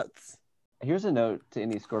 thoughts. Here's a note to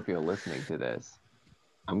any Scorpio listening to this.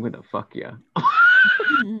 I'm gonna fuck you.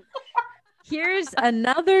 Here's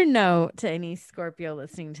another note to any Scorpio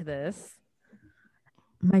listening to this.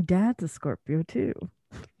 My dad's a Scorpio too.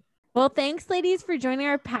 Well, thanks, ladies, for joining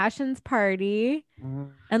our passions party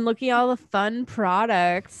and looking at all the fun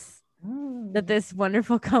products that this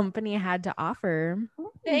wonderful company had to offer.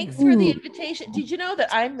 Thanks for the invitation. Did you know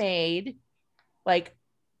that I made like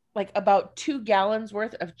about 2 gallons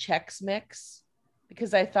worth of Chex Mix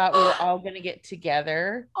because I thought we were all going to get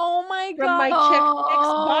together Oh my from my god!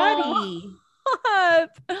 Chex Mix body.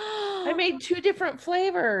 I made 2 different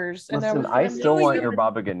flavors, and Listen, was I gonna still make want them your in-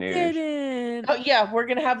 baba ganoush. Didn't. Oh yeah, we're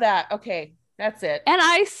gonna have that. Okay, that's it. And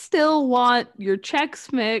I still want your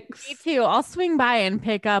Chex Mix. Me too. I'll swing by and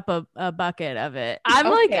pick up a bucket of it. I'm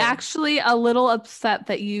like Okay. actually a little upset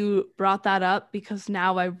that you brought that up because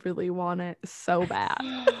now I really want it so bad.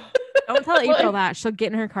 Don't tell Well, April if- that. She'll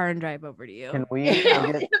get in her car and drive over to you. Can we If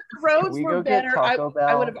go get the roads we were go get better, I Taco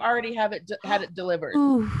Bell? would have already had it delivered.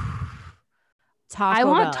 Ooh. Taco I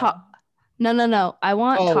want Bell. No. I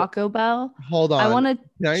want Oh. Taco Bell. Hold on. I want a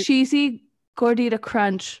Can I- cheesy gordita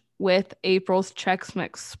crunch with April's Chex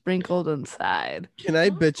Mix sprinkled inside. Can I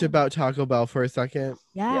bitch about Taco Bell for a second?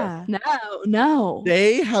 Yeah. No.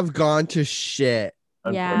 They have gone to shit.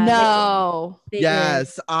 Yeah. No. They did.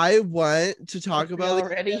 Yes, I went to Taco Bell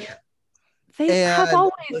already. They have And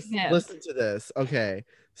always been. listen to this. Okay.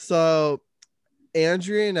 So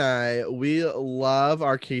Andrea and I, we love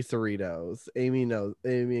our quesaritos. Amy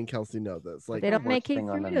and Kelsey know this. Like, They don't make worst thing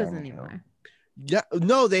on the quesadillas menu. anymore. yeah,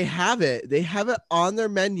 no, they have it. They have it on their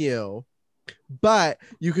menu, but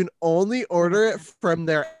you can only order it from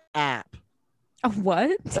their app. Oh,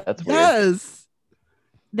 what? That's weird. Yes.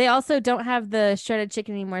 They also don't have the shredded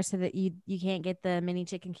chicken anymore, so that you can't get the mini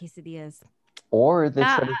chicken quesadillas. Or the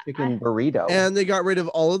Yeah, shredded chicken burrito. And they got rid of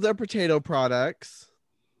all of their potato products.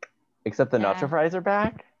 Except the Yeah. nacho fries are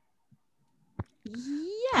back. Yeah.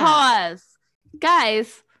 Pause.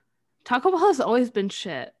 Guys, Taco Bell has always been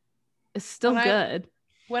shit. It's still When I- good.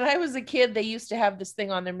 When I was a kid, they used to have this thing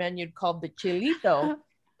on their menu called the chilito,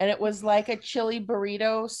 and it was like a chili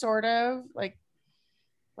burrito, sort of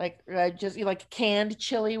just like canned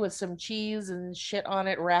chili with some cheese and shit on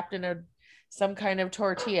it, wrapped in some kind of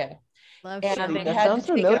tortilla. Love And chili. they That had to sounds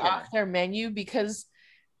take familiar. it off their menu because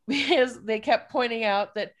they kept pointing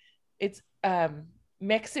out that it's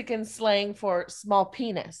Mexican slang for small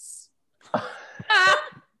penis.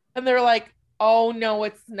 And they're like, oh no,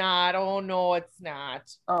 it's not. Oh no, it's not.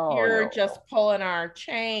 Oh, You're no. just pulling our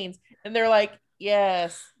chains. And they're like,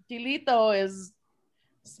 yes, Chilito is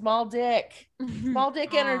small dick. Small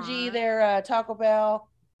dick energy Aw. there, Taco Bell.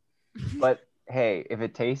 But hey, if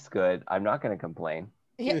it tastes good, I'm not gonna complain.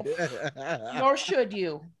 Yeah, nor should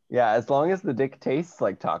you. Yeah, as long as the dick tastes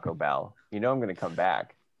like Taco Bell, you know I'm gonna come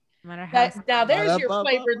back. No matter how Now there's your Ba-da-ba-ba.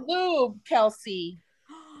 flavored lube, Kelsey.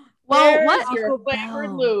 Well, There's what your Taco flavored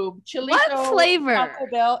Bell. lube? Chilito, What flavor? Taco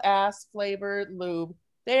Bell ass flavored lube.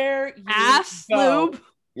 There you ass go. lube?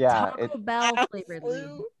 Yeah, Taco Bell flavored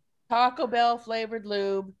lube. Taco Bell flavored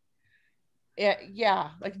lube.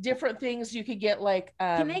 Yeah, like different things you could get, like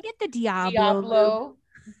Can I get the Diablo? lube? Diablo.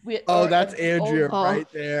 with- Oh, or that's an Andrea old- Oh. right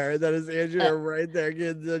there. That is Andrea right there.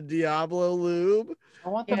 Getting the Diablo lube. I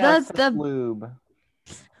want the Yeah. Texas The- lube.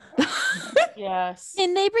 Yes.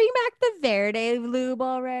 Can they bring back the Verde lube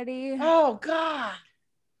already? Oh God.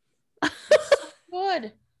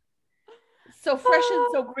 Good. So fresh and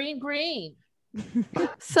so green.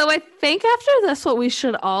 So I think after this, what we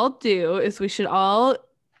should all do is we should all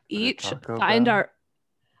each Taco find Bell.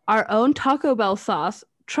 our own Taco Bell sauce,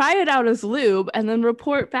 try it out as lube, and then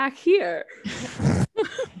report back here.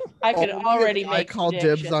 I could Only if already I make call dibs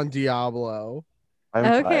predictions. on Diablo. I'm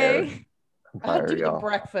Okay. tired. I'm I'll tired, do the y'all.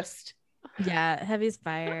 breakfast. Yeah, heavy's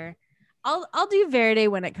fire. I'll do Verde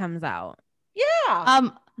when it comes out. Yeah.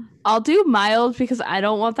 I'll do mild because I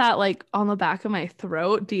don't want that like on the back of my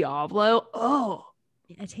throat. Diablo. Oh.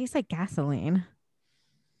 It tastes like gasoline.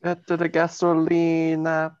 Get to the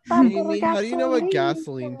gasolina. Amy, how do you know what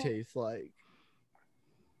gasoline tastes like?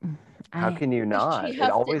 How can you not? She It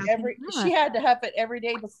huffed always. it every. She had to huff it every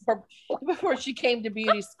day before she came to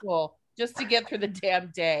beauty school just to get through the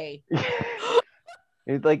damn day.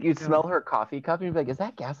 It's like you'd smell her coffee cup and you'd be like, "Is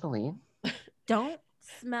that gasoline?" Don't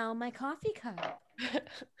smell my coffee cup.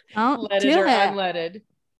 Don't Leaded do or it. unleaded.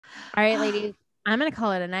 All right, ladies, I'm gonna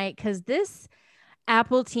call it a night because this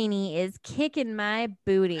apple teeny is kicking my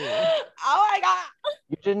booty. Oh my god.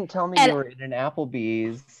 You didn't tell me And- you were in an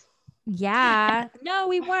Applebee's. Yeah, no,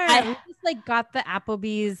 we weren't. We just like got the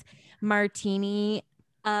Applebee's martini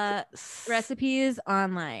recipes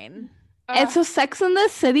online. It's a Sex in the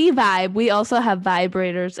City vibe. We also have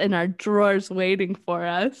vibrators in our drawers waiting for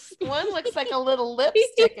us. One looks like a little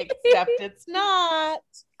lipstick, except it's not.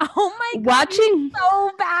 Oh my god, Watching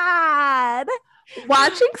so bad.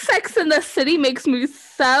 watching Sex in the City makes me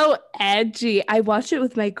so edgy. I watch it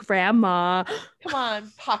with my grandma. Come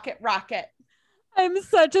on, pocket rocket. I'm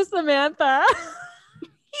such a Samantha.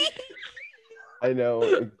 I know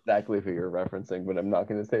exactly who you're referencing, but I'm not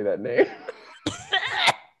going to say that name.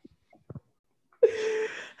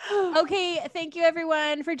 Okay, thank you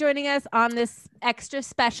everyone for joining us on this extra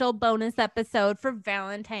special bonus episode for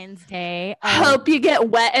Valentine's Day. Hope you get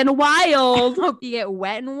wet and wild. Hope you get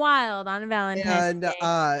wet and wild on Valentine's And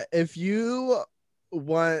Day. if you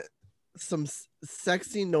want some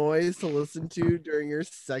sexy noise to listen to during your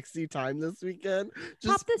sexy time this weekend,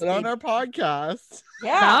 just this put on baby. our podcast.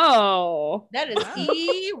 Yeah, No. that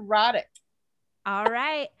is erotic. All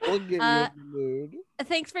right. We'll get you in the mood.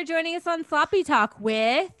 Thanks for joining us on Sloppy Talk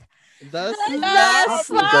with The The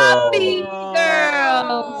Sloppy Sloppy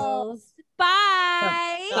Girls.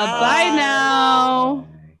 Bye. Bye now.